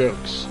bad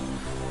jokes.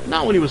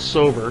 Not when he was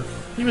sober.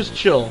 He was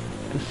chill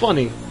and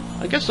funny.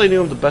 I guess I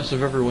knew him the best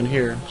of everyone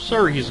here.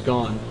 Sorry he's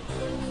gone.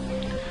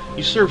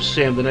 You served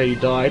Sam the night he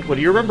died. What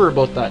do you remember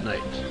about that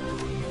night?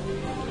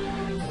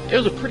 It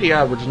was a pretty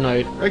average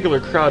night, regular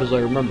crowd as I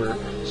remember.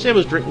 Sam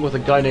was drinking with a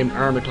guy named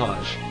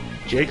Armitage.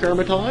 Jake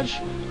Armitage?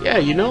 Yeah,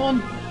 you know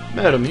him?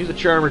 Met him, he's a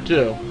charmer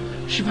too.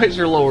 She bites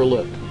her lower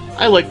lip.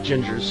 I like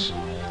gingers.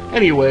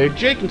 Anyway,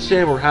 Jake and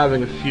Sam were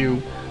having a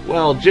few.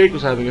 Well, Jake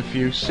was having a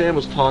few, Sam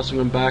was tossing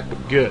them back,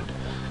 but good.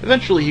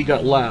 Eventually he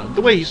got loud,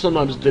 the way he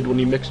sometimes did when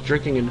he mixed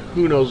drinking and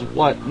who knows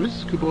what, and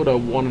Mrs. Kubota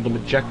wanted him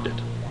ejected.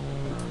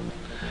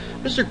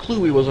 Mr.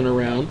 Cluey wasn't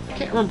around,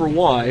 can't remember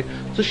why,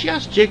 so she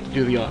asked Jake to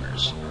do the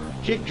honors.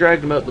 Jake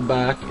dragged him out the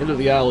back, into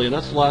the alley, and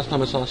that's the last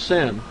time I saw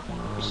Sam.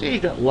 You say he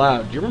got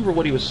loud. Do you remember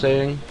what he was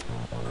saying?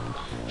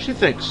 She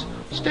thinks.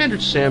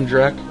 Standard Sam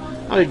Drek.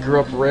 How he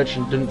grew up rich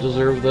and didn't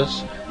deserve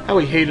this. How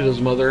he hated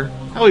his mother.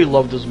 How he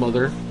loved his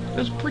mother. It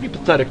was pretty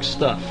pathetic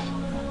stuff.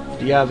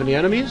 Do you have any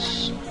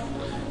enemies?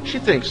 She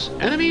thinks.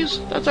 Enemies?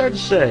 That's hard to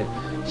say.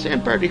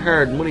 Sam partied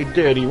hard, and when he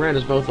did, he ran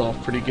his mouth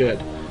off pretty good.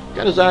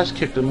 Got his ass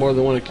kicked on more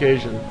than one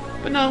occasion.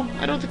 But no,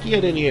 I don't think he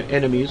had any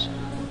enemies.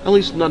 At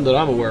least none that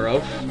I'm aware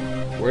of.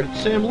 Where did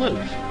Sam live?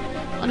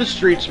 On the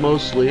streets,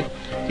 mostly.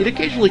 He'd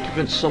occasionally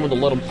convince someone to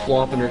let him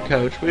flop on their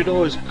couch, but he'd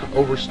always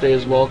overstay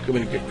his welcome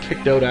and get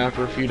kicked out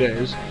after a few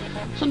days.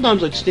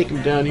 Sometimes I'd sneak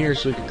him down here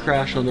so he could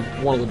crash on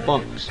one of the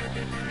bunks.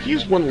 He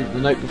used one the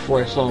night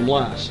before I saw him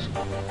last.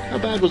 How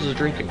bad was his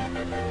drinking?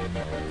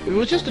 If it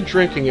was just the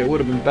drinking, it would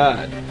have been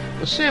bad.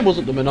 But Sam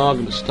wasn't the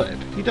monogamous type.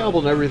 He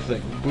dabbled in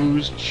everything.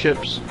 Booze,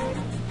 chips,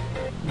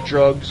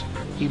 drugs.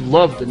 He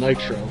loved the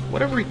nitro.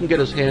 Whatever he can get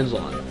his hands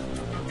on.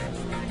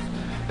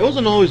 It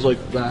wasn't always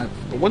like that,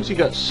 but once he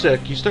got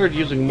sick, he started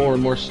using more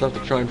and more stuff to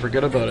try and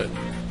forget about it.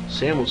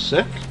 Sam was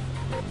sick?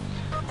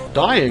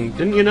 Dying,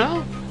 didn't you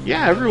know?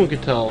 Yeah, everyone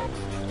could tell.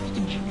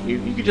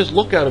 You could just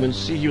look at him and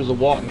see he was a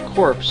walking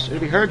corpse.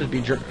 It'd be hard to be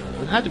it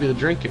had to be the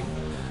drinking.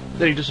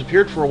 Then he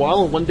disappeared for a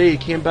while, and one day he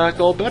came back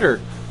all better.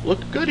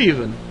 Looked good,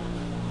 even.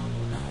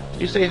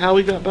 Did you say how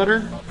he got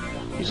better?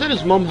 He said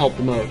his mum helped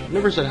him out.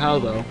 Never said how,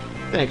 though.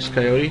 Thanks,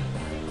 Coyote.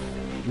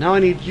 Now I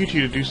need you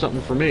two to do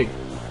something for me.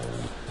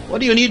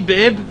 What do you need,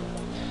 babe?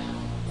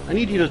 I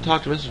need you to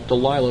talk to Mr.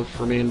 Delilah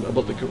for me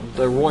about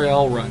the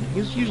Royale run.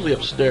 He's usually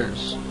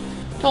upstairs.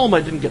 Tell him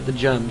I didn't get the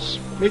gems.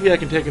 Maybe I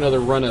can take another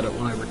run at it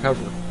when I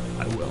recover.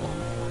 I will.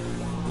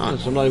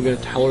 Honest, I'm not even going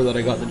to tell her that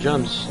I got the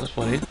gems. That's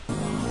funny.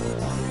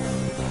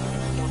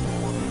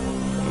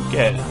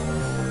 Okay.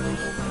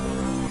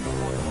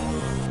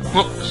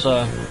 Well, let's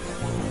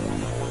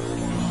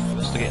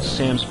investigate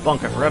Sam's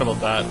bunk. I forgot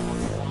about that.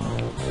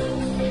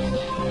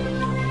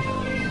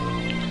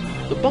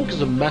 The bunk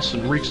is a mess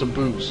and reeks of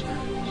booze.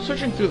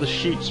 Searching through the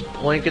sheets,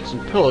 blankets,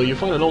 and pillow, you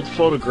find an old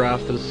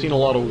photograph that has seen a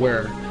lot of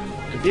wear.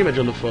 Look at the image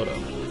on the photo.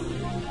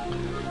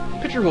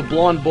 Picture of a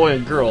blonde boy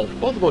and girl,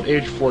 both about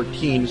age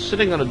 14,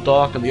 sitting on a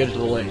dock on the edge of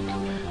the lake.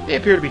 They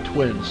appear to be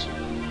twins.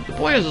 The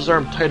boy has his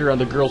arm tight around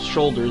the girl's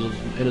shoulders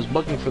and is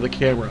mugging for the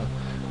camera.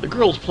 The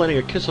girl is planting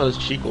a kiss on his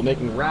cheek while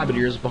making rabbit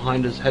ears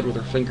behind his head with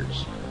her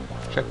fingers.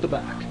 Check the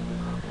back.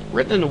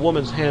 Written in a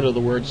woman's hand are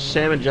the words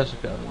Sam and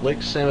Jessica,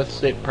 Lake Samuth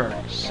State Park,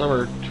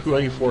 summer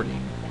 2040.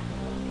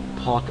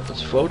 Pocket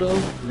this photo.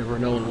 You never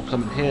know when it will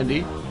come in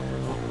handy.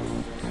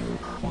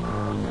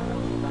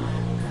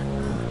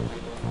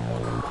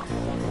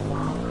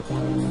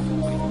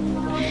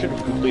 I should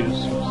have completed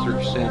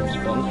search Sam's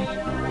bunk.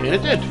 And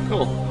it did.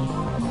 Cool.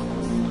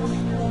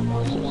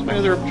 So what's my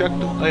other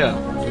objective? Oh yeah,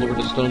 deliver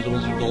the stones to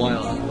Mr.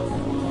 Delilah.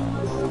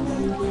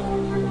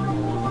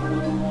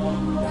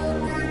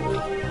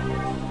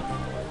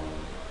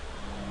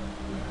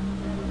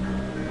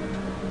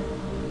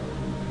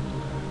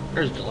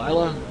 There's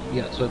Delilah.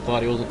 Yeah, so I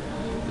thought he was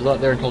out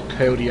there until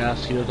Coyote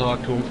asked you to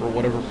talk to him for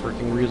whatever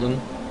freaking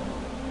reason.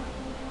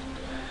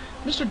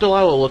 Mr.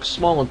 Delilah looks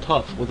small and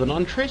tough, with an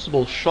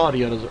untraceable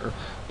shoddy on his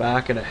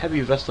back and a heavy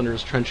vest under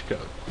his trench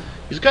coat.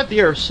 He's got the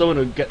air of someone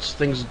who gets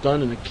things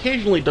done and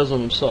occasionally does them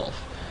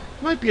himself.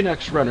 He might be an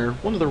ex-runner,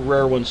 one of the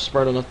rare ones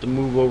smart enough to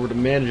move over to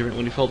management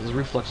when he felt his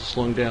reflexes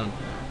slowing down.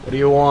 What do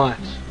you want?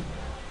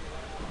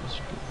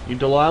 You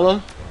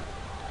Delilah?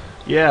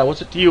 Yeah,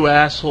 what's it to you,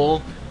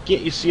 asshole?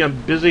 Can't you see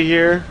I'm busy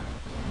here?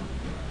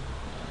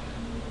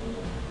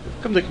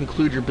 You've come to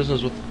conclude your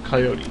business with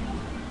Coyote.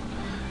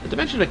 At the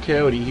mention of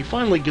Coyote, he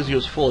finally gives you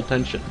his full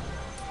attention.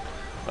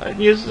 Why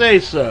didn't you say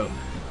so?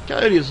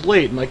 Coyote is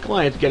late and my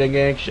client's getting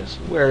anxious.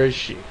 Where is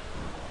she?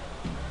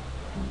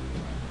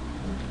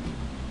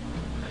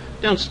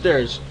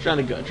 Downstairs, trying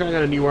to get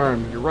a new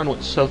arm. You run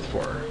went south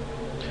for her.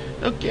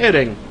 No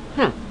kidding.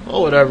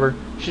 Oh, whatever.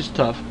 She's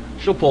tough.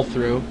 She'll pull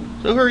through.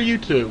 So who are you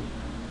two?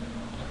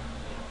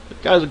 The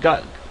guys that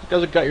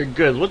got your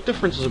goods. What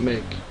difference does it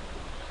make?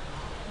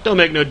 Don't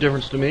make no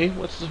difference to me.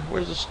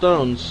 Where's the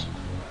stones?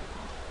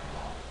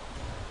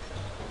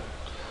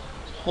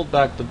 Hold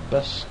back the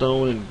best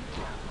stone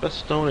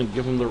and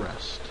give him the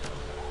rest.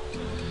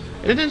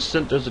 In an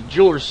instant, there's a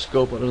jeweler's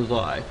scope on his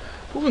eye.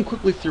 Moving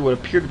quickly through what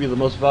appear to be the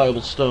most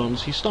valuable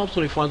stones, he stops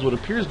when he finds what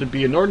appears to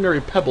be an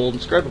ordinary pebble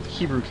inscribed with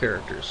Hebrew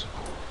characters.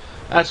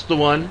 That's the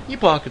one. He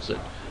pockets it.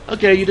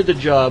 Okay, you did the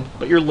job,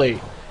 but you're late.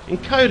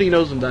 And Coyote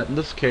knows that in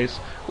this case,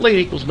 late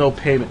equals no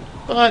payment.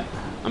 But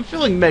I'm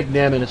feeling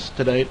magnanimous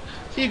tonight,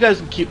 so you guys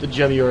can keep the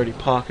gem you already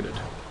pocketed.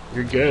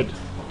 You're good.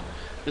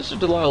 Mr.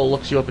 Delilah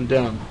looks you up and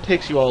down,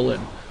 takes you all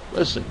in.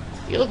 Listen,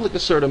 you look like the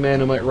sort of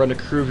man who might run a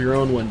crew of your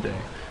own one day.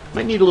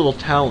 Might need a little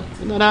talent.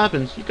 When that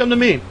happens, you come to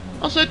me.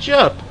 I'll set you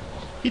up.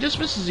 He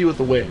dismisses you with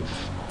a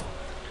wave.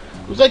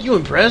 Looks like you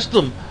impressed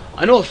him.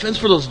 I know a fence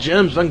for those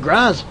gems. Van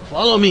Gras,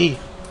 follow me.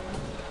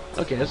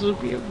 Okay, so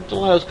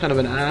Delilah's kind of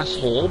an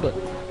asshole, but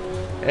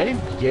hey,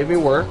 he gave me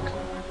work.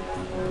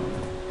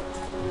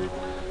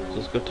 So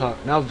let's go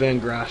talk. Now Van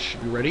Gras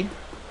should be ready.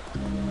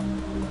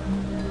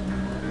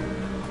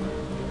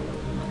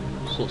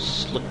 This little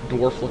slick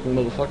dwarf-looking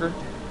motherfucker.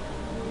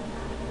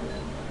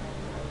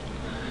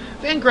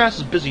 Van Gras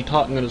is busy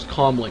talking on his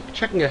comlink,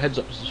 checking a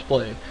heads-up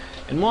display,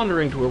 and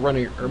motioning to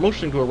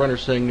a runner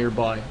staying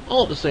nearby,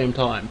 all at the same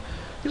time.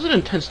 He's an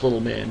intense little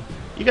man.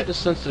 You get the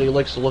sense that he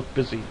likes to look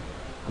busy.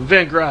 I'm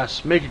Van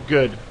Gras, make it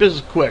good.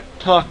 Business quick.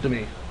 Talk to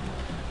me.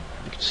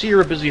 You can see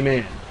you're a busy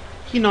man.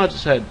 He nods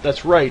his head.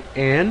 That's right,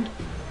 and?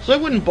 So I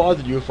wouldn't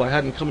bother you if I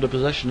hadn't come into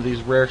possession of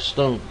these rare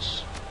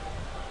stones.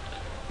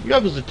 You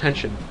have his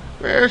attention.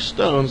 Rare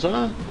stones,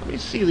 huh? Let me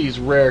see these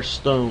rare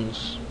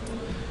stones.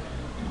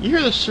 You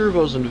hear the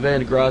servos in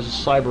Van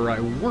Gras' cyber eye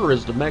whir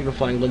as the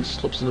magnifying lens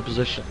slips into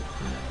position.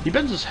 He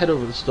bends his head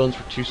over the stones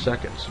for 2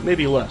 seconds,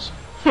 maybe less.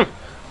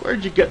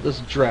 Where'd you get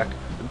this dreck?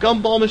 A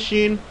gumball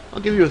machine? I'll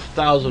give you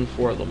 1,000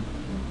 for them.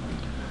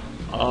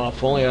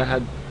 If only I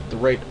had the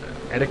right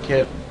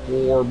etiquette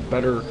or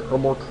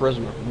more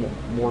charisma.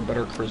 More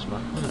better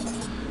charisma.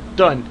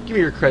 Done. Give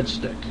me your cred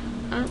stick.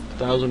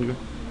 1,000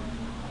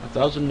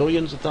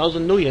 million's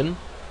 1,000 million.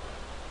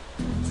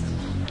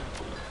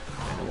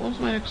 What was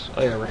my next?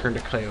 Oh yeah, return to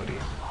Coyote.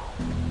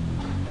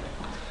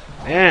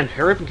 Man,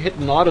 hurry up and hit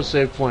an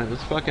autosave point.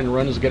 This fucking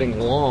run is getting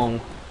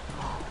long.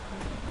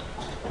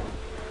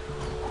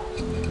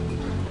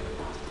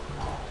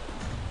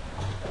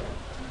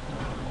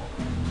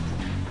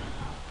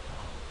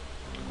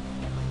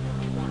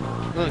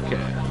 Okay.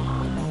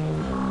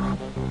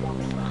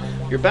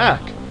 You're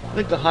back. I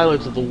think the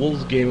highlights of the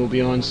Wolves game will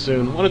be on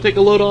soon. Want to take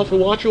a load off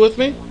and watch it with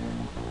me?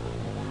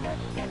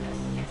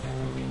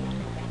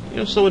 You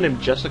know someone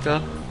named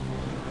Jessica?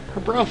 Her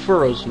brow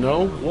furrows.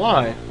 No?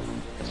 Why?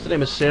 That's the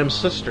name of Sam's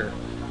sister.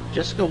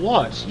 Jessica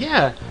Watts.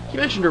 Yeah, you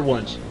mentioned her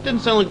once.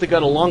 Didn't sound like they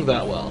got along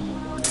that well.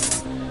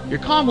 Your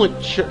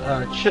comlink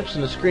chips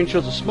and the screen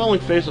shows a smiling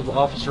face of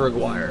Officer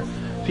Aguirre.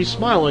 If he's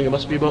smiling, it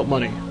must be about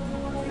money.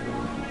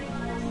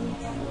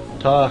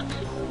 Talk.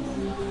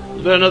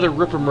 There's been another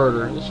Ripper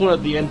murder. This one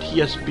at the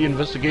NTSB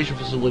investigation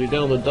facility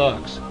down on the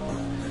docks.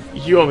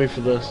 You owe me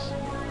for this.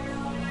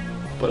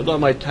 Put it on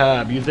my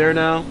tab. You there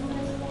now?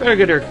 Better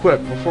get here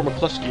quick before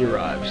McCluskey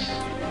arrives.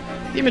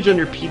 The image on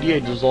your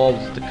PDA dissolves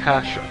as the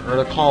cache, or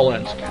the call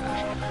ends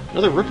cache.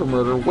 Another Ripper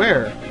murder?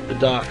 Where? The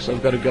docks.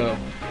 I've got to go.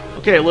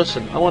 Okay,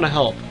 listen. I want to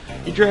help.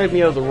 You dragged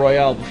me out of the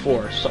Royale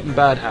before. Something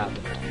bad happened.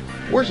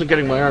 Worse than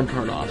getting my arm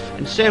torn off.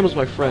 And Sam was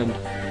my friend.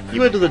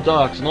 You head to the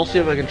docks, and I'll see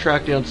if I can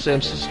track down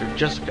Sam's sister,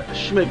 Jessica.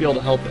 She might be able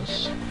to help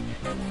us.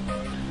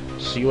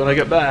 See you when I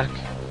get back.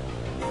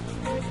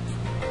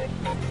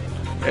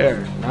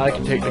 There. Now I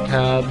can take the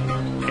cab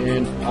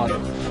and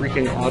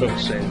freaking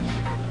autosave.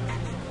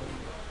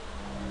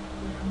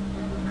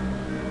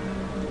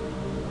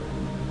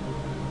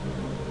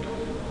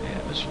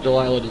 Yeah,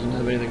 Delilah doesn't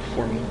have anything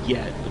for me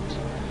yet, but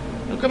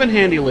it'll come in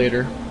handy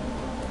later.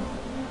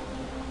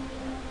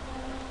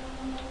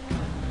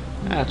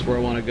 That's where I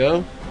want to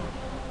go.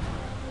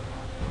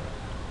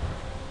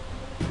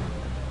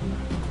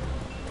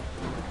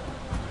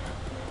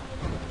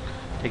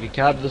 Take a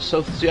cab to the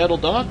South Seattle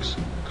docks.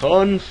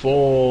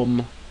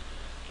 Conform. I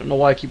don't know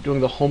why I keep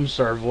doing the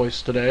Homestar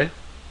voice today.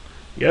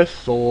 Yes,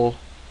 sir.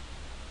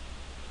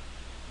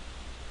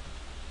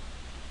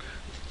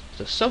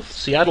 The South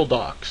Seattle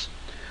docks.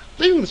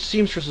 Leaving the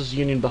Seamstresses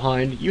Union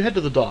behind, you head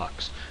to the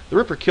docks. The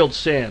Ripper killed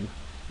Sam.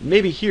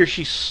 Maybe he or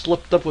she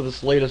slipped up with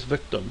his latest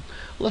victim.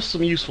 Left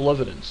some useful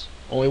evidence.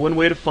 Only one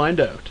way to find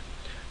out.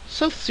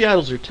 South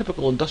Seattle's your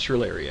typical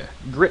industrial area.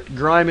 Grit,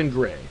 grime, and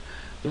gray.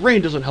 The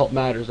rain doesn't help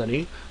matters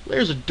any.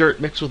 Layers of dirt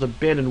mixed with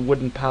abandoned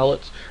wooden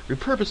pallets,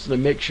 repurposed into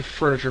makeshift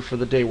furniture for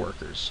the day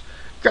workers.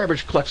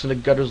 Garbage collects in the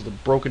gutters of the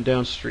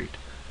broken-down street.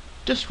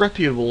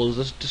 Disreputable is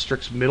this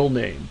district's middle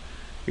name.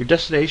 Your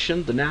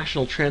destination, the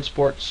National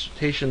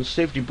Transportation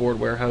Safety Board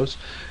warehouse,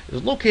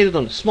 is located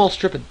on a small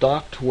strip of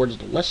dock towards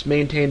the less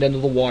maintained end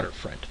of the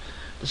waterfront.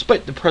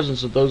 Despite the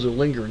presence of those who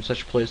linger in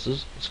such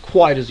places, it's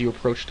quiet as you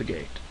approach the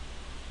gate.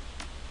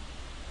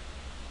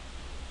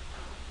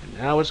 And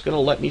now it's going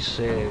to let me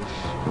save.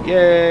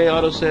 Yay,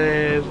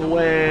 autosave,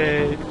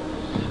 away!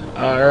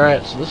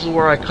 Alright, so this is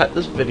where I cut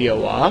this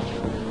video off.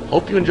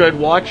 Hope you enjoyed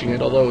watching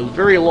it, although it was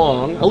very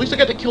long. At least I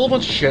got to kill a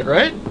bunch of shit,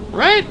 right?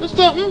 Right? That's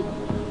something.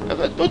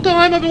 About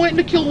time. I've been waiting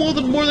to kill more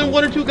than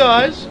one or two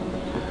guys.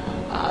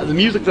 The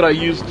music that I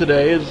used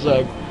today is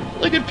a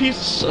really good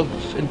piece of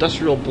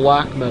industrial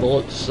black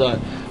metal. It's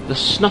The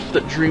Snuff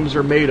That Dreams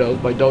Are Made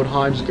Of by Dode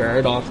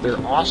Heimsgard off their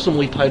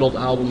awesomely titled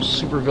album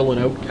Supervillain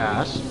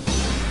Outcast.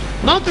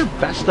 Not their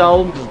best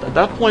album, because at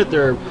that point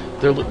their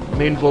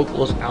main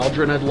vocalist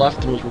Aldrin had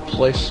left and was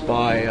replaced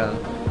by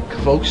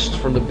folks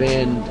from the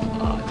band,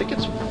 I think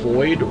it's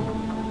Void,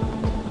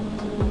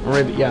 or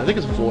maybe, yeah, I think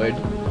it's Void.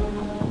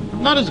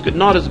 Not as good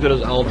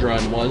as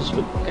Aldrin was,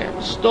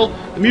 but still,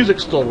 the music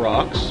still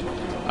rocks.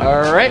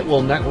 Alright,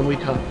 well, when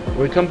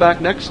we come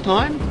back next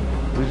time,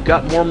 we've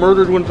got more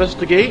murder to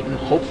investigate, and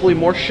hopefully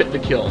more shit to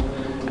kill.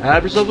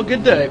 Have yourself a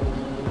good day.